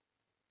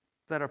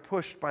that are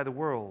pushed by the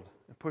world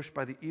and pushed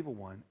by the evil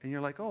one. And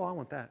you're like, oh, I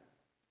want that.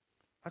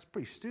 That's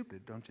pretty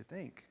stupid, don't you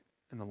think?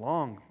 In the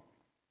long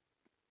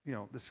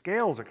the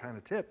scales are kind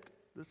of tipped.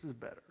 This is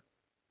better.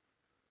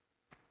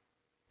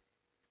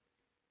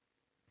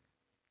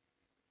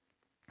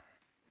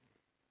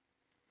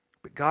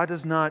 But God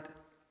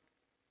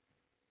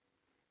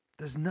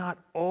does not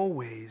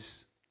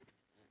always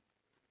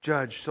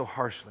judge so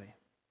harshly.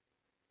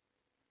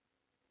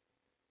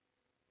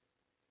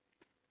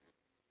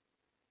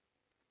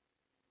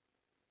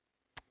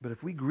 But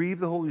if we grieve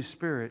the Holy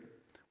Spirit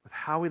with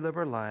how we live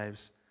our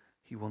lives,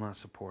 He will not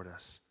support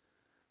us.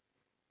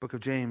 Book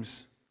of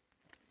James,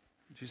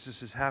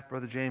 Jesus'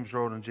 half-brother James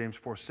wrote in James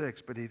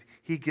 4:6, but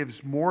he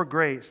gives more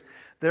grace.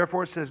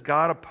 Therefore it says,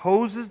 God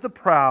opposes the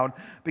proud,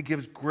 but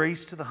gives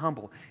grace to the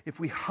humble. If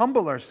we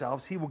humble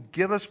ourselves, He will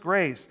give us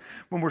grace.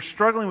 When we're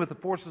struggling with the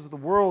forces of the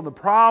world, the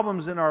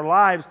problems in our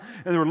lives,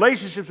 and the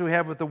relationships we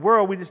have with the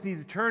world, we just need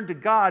to turn to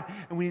God,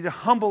 and we need to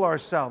humble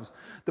ourselves.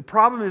 The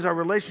problem is our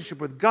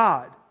relationship with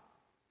God,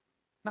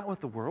 not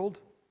with the world.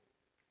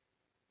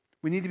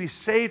 We need to be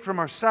saved from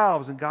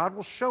ourselves, and God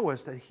will show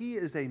us that He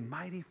is a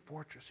mighty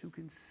fortress who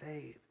can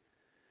save.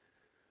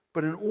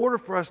 But in order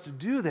for us to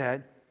do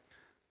that,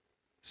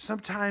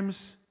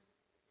 sometimes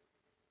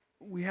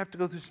we have to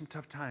go through some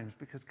tough times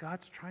because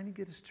God's trying to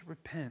get us to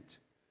repent.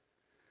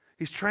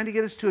 He's trying to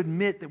get us to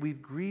admit that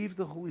we've grieved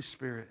the Holy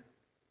Spirit.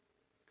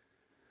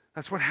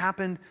 That's what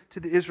happened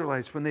to the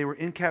Israelites when they were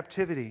in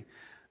captivity.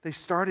 They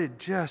started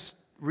just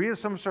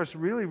someone starts to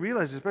really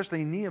realize,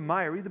 especially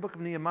Nehemiah. Read the book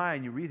of Nehemiah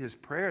and you read his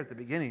prayer at the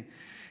beginning.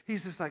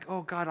 He's just like,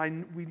 oh God,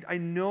 I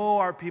know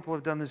our people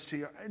have done this to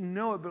you. I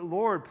know it, but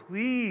Lord,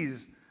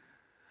 please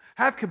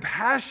have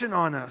compassion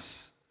on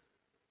us.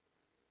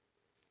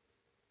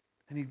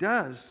 And He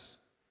does.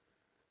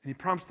 And He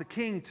promised the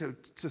king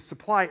to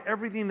supply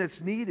everything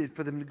that's needed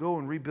for them to go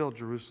and rebuild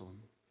Jerusalem.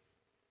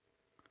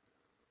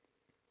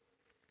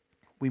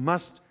 We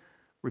must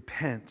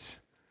repent.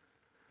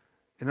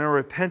 In our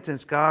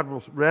repentance, God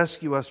will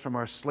rescue us from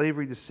our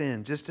slavery to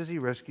sin, just as He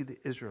rescued the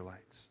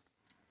Israelites.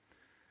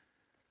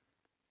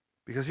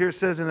 Because here it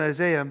says in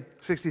Isaiah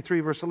 63,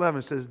 verse 11,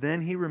 it says,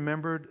 Then He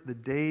remembered the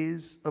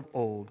days of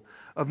old,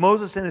 of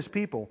Moses and his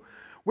people.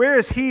 Where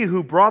is He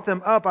who brought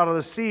them up out of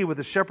the sea with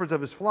the shepherds of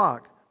His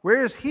flock?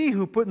 Where is He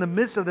who put in the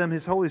midst of them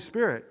His Holy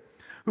Spirit?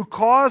 Who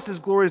caused His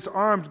glorious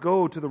arms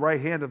go to the right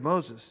hand of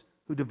Moses?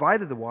 Who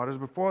divided the waters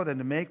before them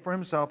to make for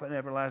Himself an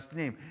everlasting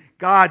name?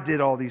 God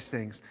did all these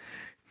things.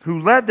 Who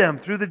led them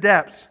through the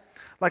depths.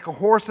 Like a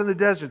horse in the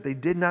desert, they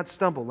did not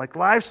stumble. Like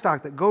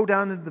livestock that go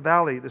down into the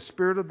valley, the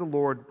Spirit of the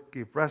Lord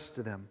gave rest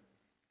to them.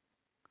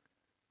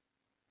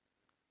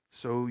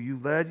 So you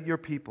led your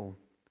people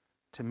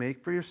to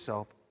make for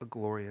yourself a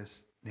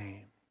glorious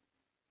name.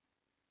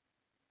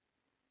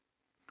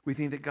 We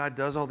think that God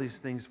does all these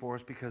things for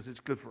us because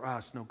it's good for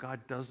us. No, God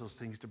does those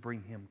things to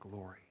bring Him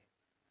glory.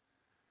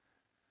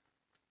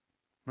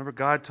 Remember,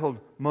 God told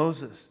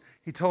Moses,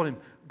 He told him,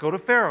 go to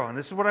Pharaoh, and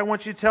this is what I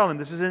want you to tell him.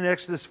 This is in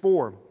Exodus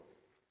 4.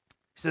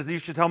 He says, you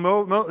should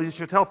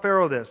tell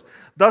Pharaoh this.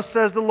 Thus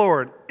says the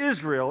Lord,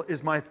 Israel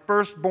is my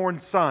firstborn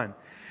son.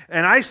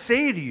 And I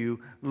say to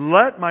you,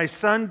 let my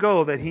son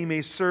go that he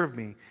may serve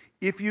me.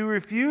 If you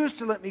refuse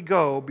to let me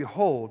go,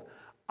 behold,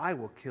 I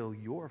will kill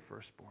your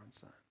firstborn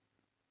son.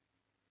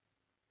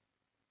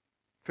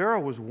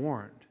 Pharaoh was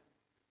warned.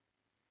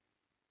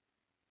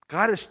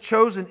 God has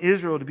chosen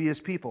Israel to be His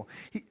people.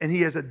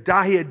 He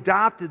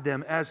adopted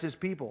them as His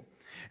people.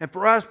 And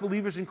for us,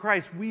 believers in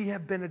Christ, we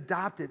have been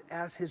adopted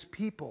as His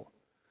people.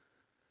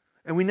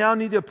 And we now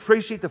need to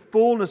appreciate the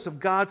fullness of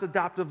God's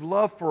adoptive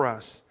love for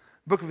us.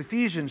 The book of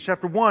Ephesians,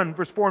 chapter 1,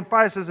 verse 4 and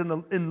 5 says,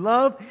 In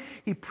love,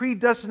 He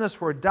predestined us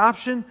for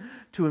adoption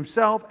to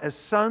Himself as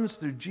sons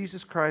through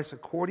Jesus Christ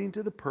according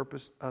to the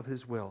purpose of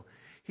His will.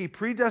 He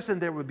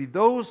predestined there would be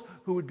those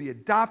who would be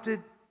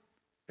adopted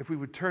if we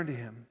would turn to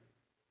Him.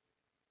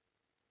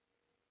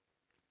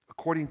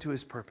 According to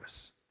His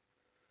purpose.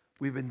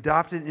 We've been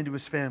adopted into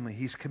His family.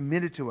 He's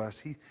committed to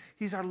us.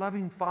 He's our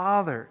loving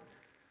Father.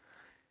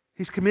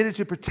 He's committed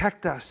to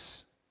protect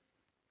us.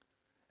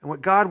 And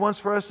what God wants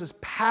for us is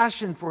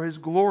passion for His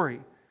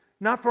glory.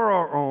 Not for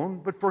our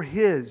own, but for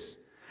His.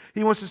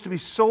 He wants us to be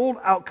sold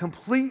out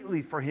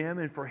completely for Him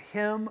and for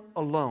Him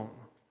alone.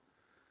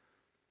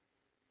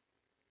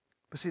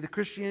 But see, the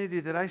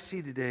Christianity that I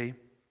see today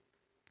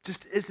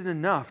just isn't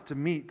enough to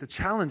meet the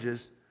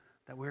challenges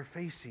that we're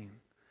facing.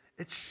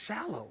 It's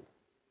shallow.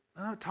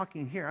 I'm not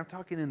talking here. I'm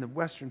talking in the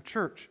Western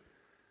church.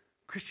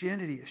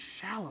 Christianity is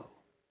shallow.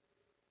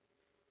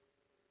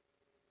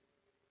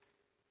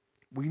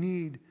 We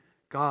need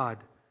God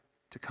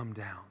to come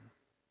down.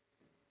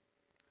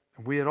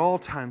 And we at all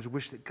times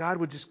wish that God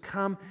would just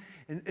come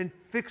and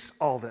fix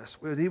all this.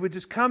 He would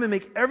just come and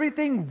make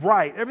everything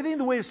right, everything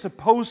the way it's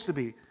supposed to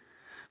be.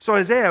 So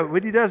Isaiah,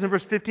 what he does in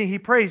verse 15, he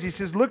prays. He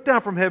says, look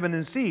down from heaven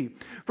and see.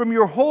 From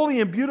your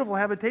holy and beautiful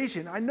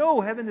habitation. I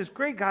know heaven is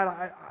great,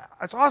 God.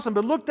 It's awesome,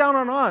 but look down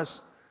on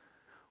us.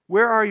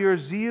 Where are your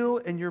zeal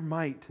and your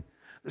might?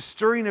 The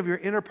stirring of your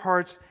inner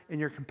parts and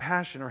your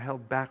compassion are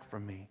held back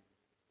from me.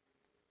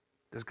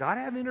 Does God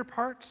have inner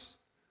parts?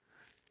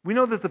 We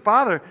know that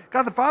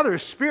God the Father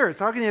is spirit,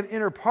 so how can He have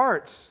inner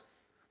parts?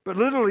 But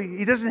literally,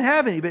 He doesn't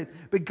have any.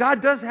 But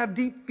God does have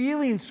deep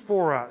feelings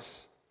for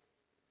us.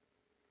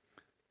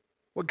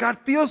 What God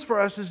feels for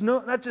us is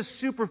not just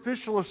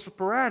superficial or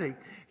sporadic.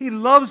 He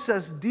loves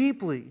us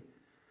deeply.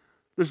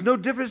 There's no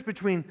difference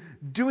between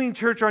doing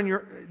church on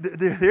your...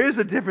 There is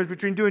a difference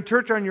between doing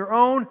church on your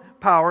own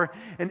power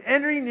and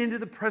entering into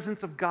the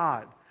presence of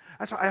God.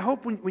 That's why I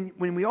hope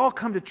when we all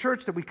come to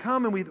church that we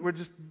come and we're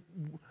just...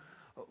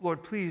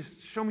 Lord, please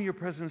show me your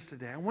presence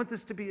today. I want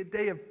this to be a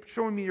day of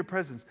showing me your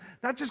presence.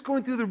 Not just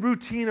going through the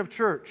routine of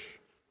church.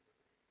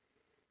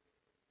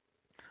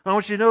 I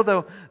want you to know,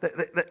 though,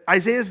 that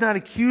Isaiah is not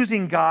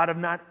accusing God of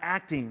not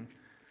acting.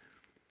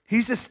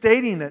 He's just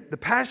stating that the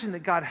passion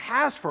that God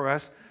has for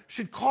us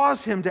should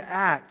cause him to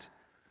act.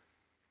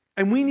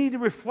 And we need to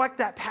reflect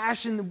that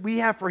passion that we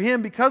have for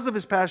him because of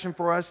his passion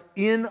for us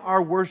in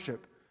our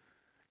worship.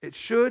 It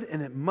should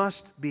and it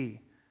must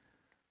be.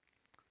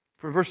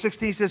 For verse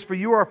 16 he says, "For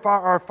you are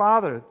our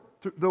Father,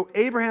 though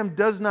Abraham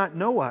does not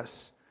know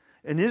us,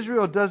 and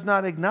Israel does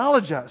not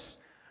acknowledge us.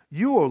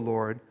 You, O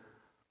Lord,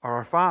 are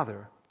our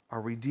Father.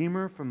 Our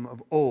Redeemer from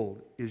of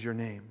old is your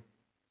name."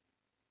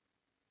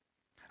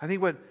 I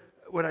think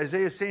what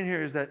Isaiah is saying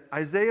here is that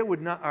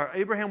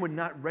Abraham would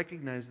not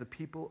recognize the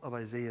people of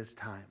Isaiah's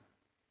time.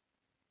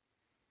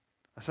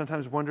 I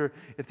sometimes wonder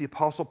if the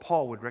Apostle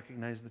Paul would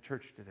recognize the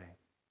church today.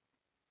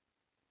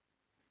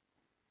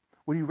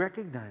 Would he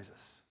recognize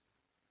us?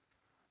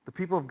 The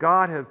people of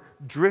God have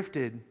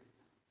drifted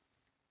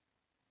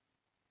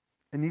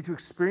and need to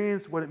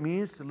experience what it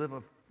means to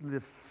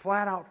live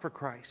flat out for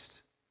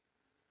Christ.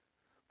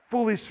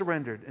 Fully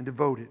surrendered and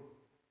devoted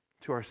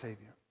to our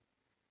Savior.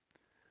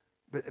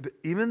 But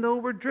even though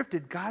we're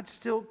drifted, God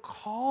still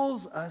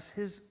calls us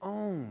his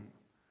own.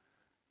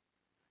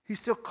 He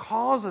still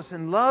calls us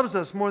and loves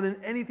us more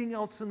than anything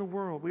else in the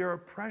world. We are a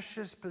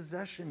precious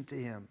possession to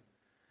him.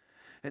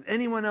 And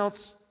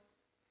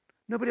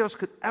nobody else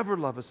could ever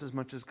love us as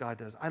much as God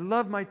does. I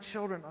love my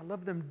children. I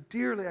love them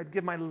dearly. I'd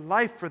give my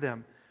life for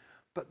them.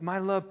 But my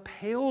love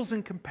pales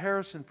in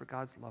comparison for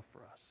God's love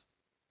for us.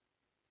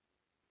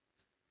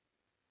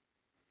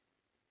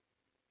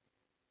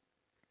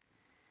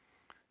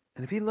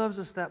 And if he loves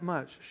us that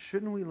much,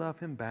 shouldn't we love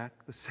him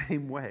back the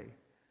same way?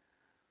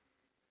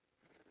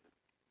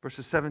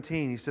 Verses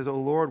 17, he says, "O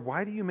Lord,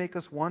 why do you make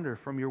us wander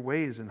from your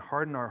ways and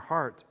harden our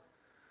heart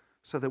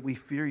so that we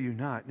fear you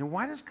not?" Now,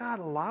 why does God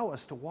allow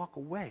us to walk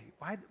away?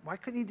 Why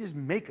couldn't he just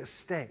make us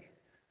stay?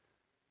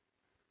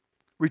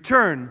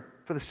 "Return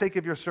for the sake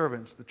of your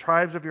servants, the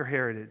tribes of your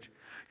heritage.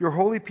 Your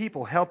holy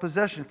people held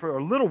possession for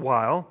a little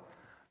while.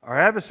 Our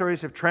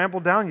adversaries have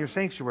trampled down your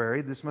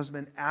sanctuary." This must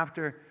have been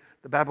after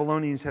the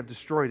Babylonians have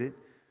destroyed it.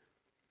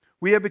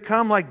 "We have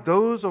become like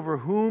those over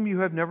whom you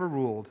have never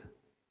ruled,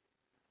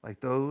 like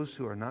those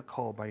who are not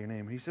called by your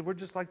name." He said, we're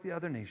just like the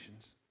other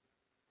nations.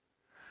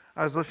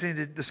 I was listening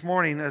to this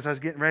morning as I was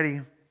getting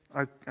ready.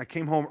 I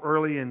came home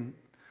early and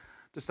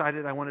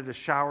decided I wanted to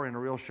shower in a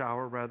real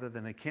shower rather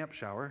than a camp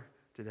shower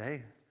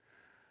today.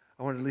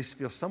 I wanted to at least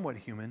feel somewhat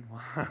human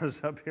while I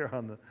was up here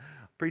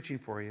preaching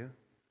for you.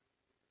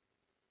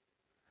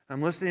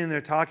 I'm listening and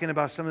they're talking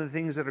about some of the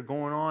things that are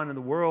going on in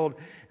the world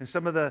and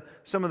some of the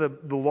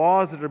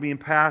laws that are being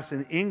passed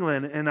in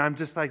England, and I'm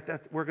just like,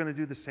 that we're going to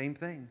do the same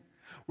thing.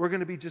 We're going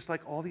to be just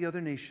like all the other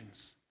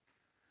nations.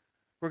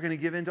 We're going to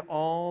give in to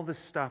all this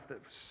stuff that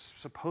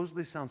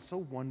supposedly sounds so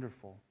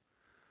wonderful,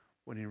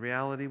 when in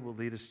reality will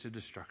lead us to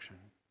destruction.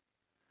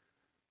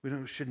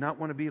 We should not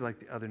want to be like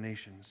the other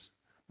nations.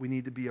 We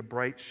need to be a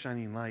bright,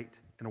 shining light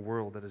in a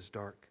world that is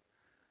dark.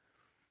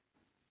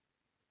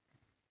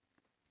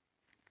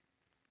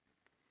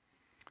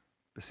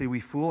 But see, we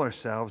fool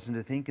ourselves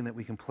into thinking that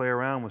we can play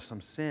around with some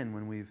sin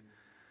when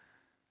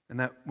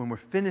we're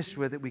finished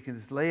with it, we can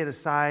just lay it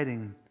aside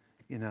and,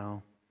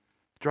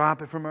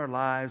 drop it from our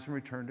lives and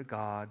return to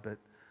God. But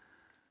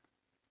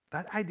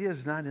that idea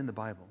is not in the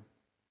Bible.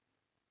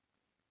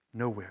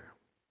 Nowhere.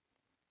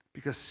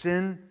 Because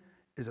sin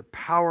is a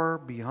power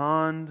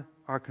beyond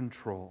our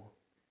control.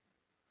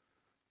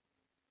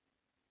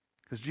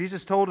 Because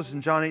Jesus told us in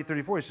John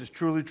 8:34, he says,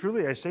 "Truly,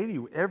 truly, I say to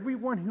you,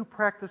 everyone who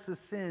practices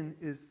sin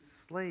is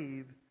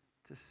slave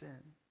to sin."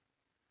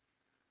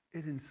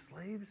 It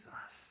enslaves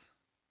us.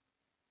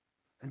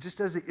 And just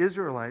as the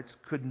Israelites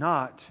could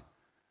not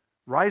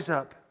rise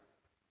up,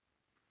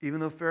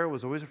 even though Pharaoh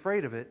was always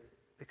afraid of it,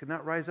 they could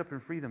not rise up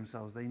and free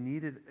themselves. They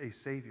needed a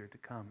Savior to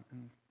come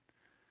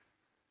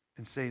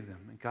and save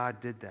them. And God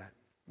did that.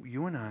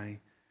 You and I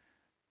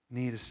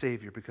need a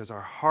Savior because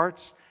our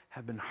hearts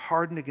have been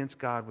hardened against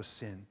God with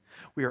sin.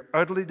 We are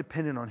utterly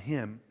dependent on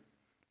him.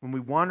 When we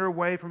wander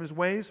away from his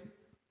ways,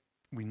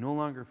 we no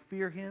longer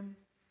fear him.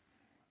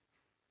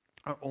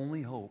 Our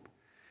only hope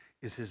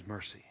is his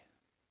mercy.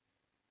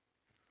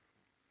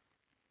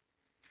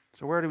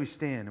 So where do we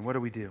stand and what do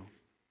we do?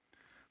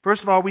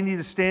 First of all, we need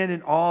to stand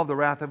in awe of the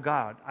wrath of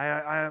God.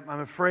 I'm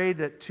afraid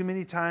that too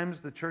many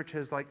times the church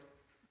has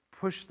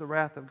pushed the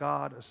wrath of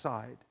God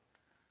aside.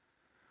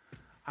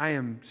 I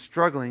am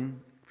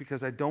struggling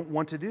because I don't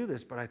want to do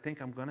this, but I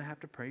think I'm going to have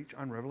to preach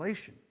on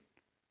Revelation.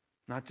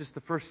 Not just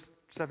the first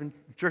 7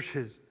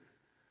 churches.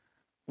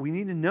 We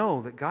need to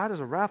know that God is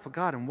a wrathful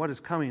God and what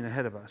is coming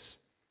ahead of us.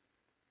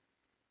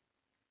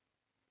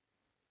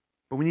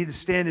 But we need to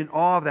stand in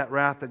awe of that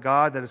wrath of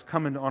God that's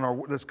coming on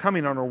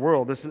our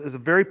world. This is a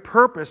very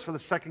purpose for the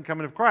second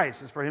coming of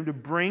Christ, is for him to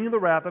bring the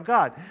wrath of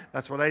God.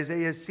 That's what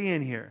Isaiah is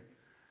seeing here.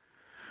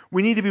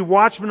 We need to be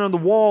watchmen on the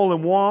wall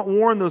and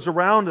warn those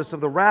around us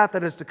of the wrath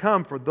that is to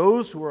come for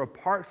those who are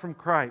apart from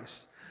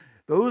Christ.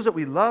 Those that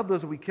we love,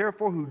 those that we care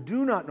for, who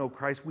do not know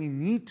Christ, we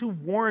need to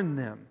warn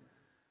them.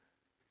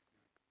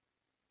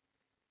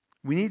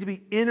 We need to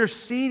be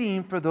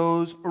interceding for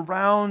those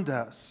around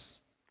us.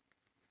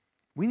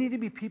 We need to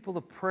be people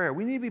of prayer.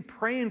 We need to be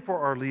praying for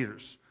our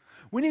leaders.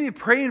 We need to be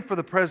praying for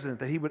the president,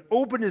 that he would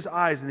open his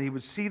eyes and he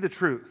would see the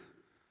truth.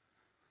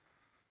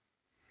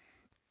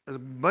 There's a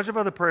bunch of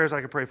other prayers I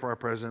could pray for our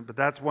president, but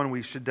that's one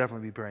we should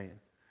definitely be praying.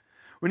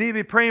 We need to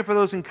be praying for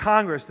those in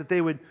Congress, that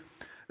they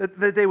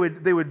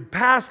would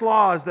pass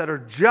laws that are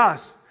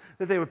just,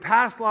 that they would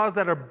pass laws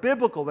that are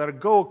biblical,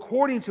 that go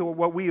according to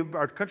what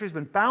our country's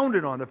been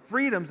founded on, the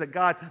freedoms that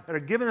are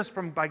given us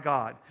by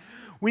God.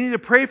 We need to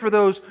pray for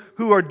those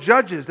who are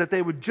judges, that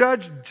they would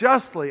judge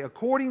justly,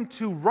 according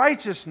to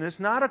righteousness,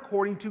 not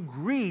according to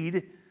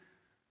greed.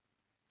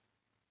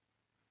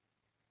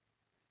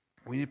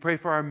 We need to pray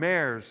for our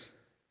mayors,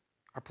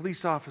 our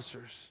police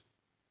officers,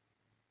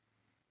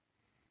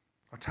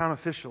 our town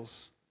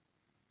officials.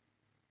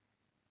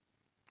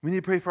 We need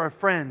to pray for our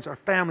friends, our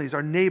families,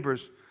 our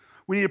neighbors.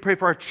 We need to pray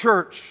for our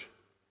church.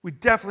 We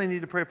definitely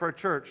need to pray for our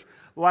church.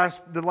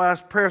 The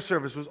last prayer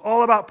service was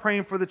all about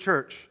praying for the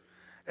church.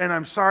 And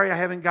I'm sorry I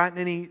haven't gotten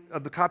any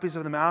of the copies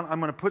of them out. I'm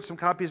going to put some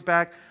copies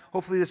back,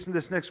 hopefully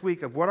this next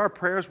week, of what our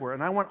prayers were.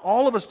 And I want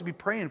all of us to be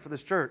praying for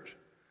this church.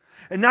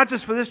 And not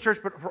just for this church,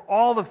 but for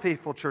all the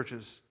faithful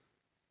churches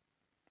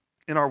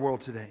in our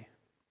world today.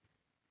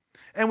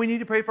 And we need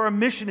to pray for our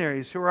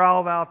missionaries who are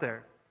all out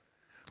there,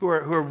 who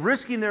are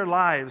risking their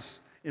lives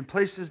in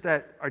places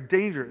that are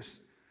dangerous,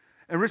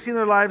 and risking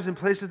their lives in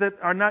places that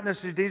are not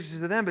necessarily dangerous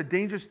to them, but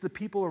dangerous to the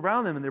people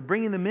around them. And they're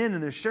bringing them in,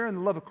 and they're sharing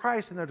the love of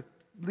Christ, and they're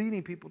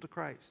leading people to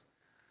Christ.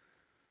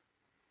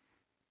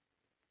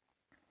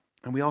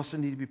 And we also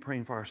need to be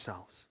praying for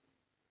ourselves,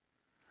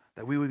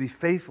 that we would be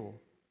faithful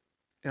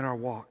in our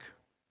walk,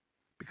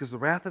 because the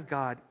wrath of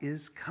God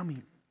is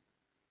coming.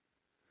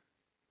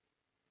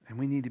 And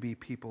we need to be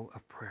people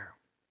of prayer.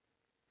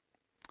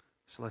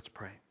 So let's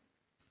pray.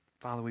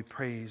 Father, we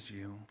praise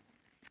you.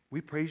 We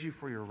praise you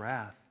for your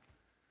wrath.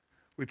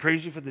 We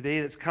praise you for the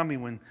day that's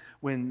coming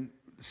when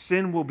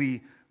sin will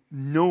be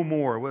no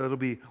more, when it'll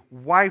be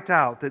wiped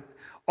out, that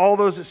all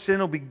those that sin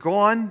will be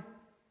gone,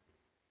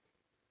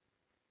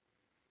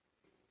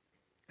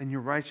 and your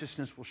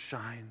righteousness will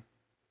shine.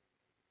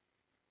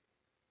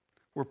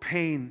 Where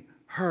pain,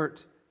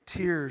 hurt,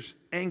 tears,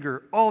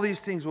 anger, all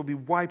these things will be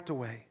wiped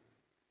away.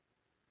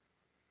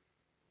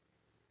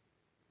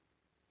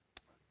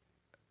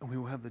 And we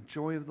will have the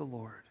joy of the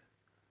Lord,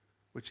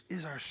 which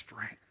is our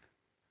strength,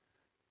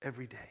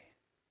 every day.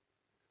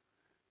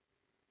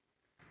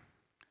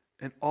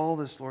 And all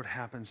this, Lord,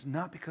 happens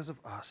not because of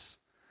us,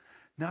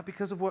 not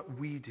because of what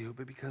we do,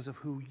 but because of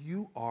who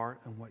you are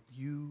and what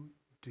you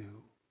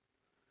do.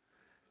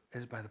 It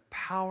is by the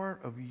power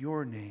of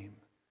your name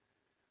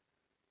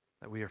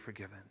that we are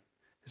forgiven.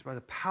 It's by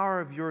the power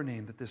of your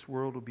name that this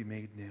world will be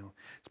made new.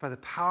 It's by the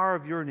power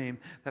of your name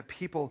that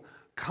people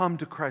come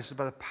to Christ. It's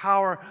by the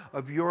power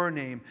of your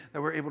name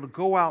that we're able to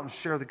go out and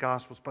share the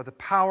gospel. It's by the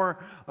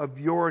power of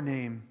your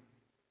name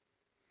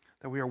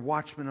that we are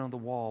watchmen on the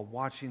wall,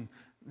 watching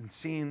and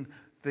seeing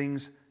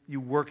things you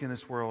work in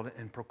this world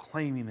and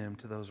proclaiming them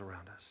to those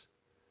around us.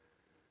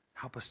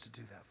 Help us to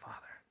do that, Father.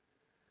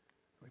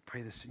 We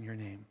pray this in your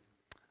name.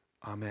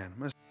 Amen.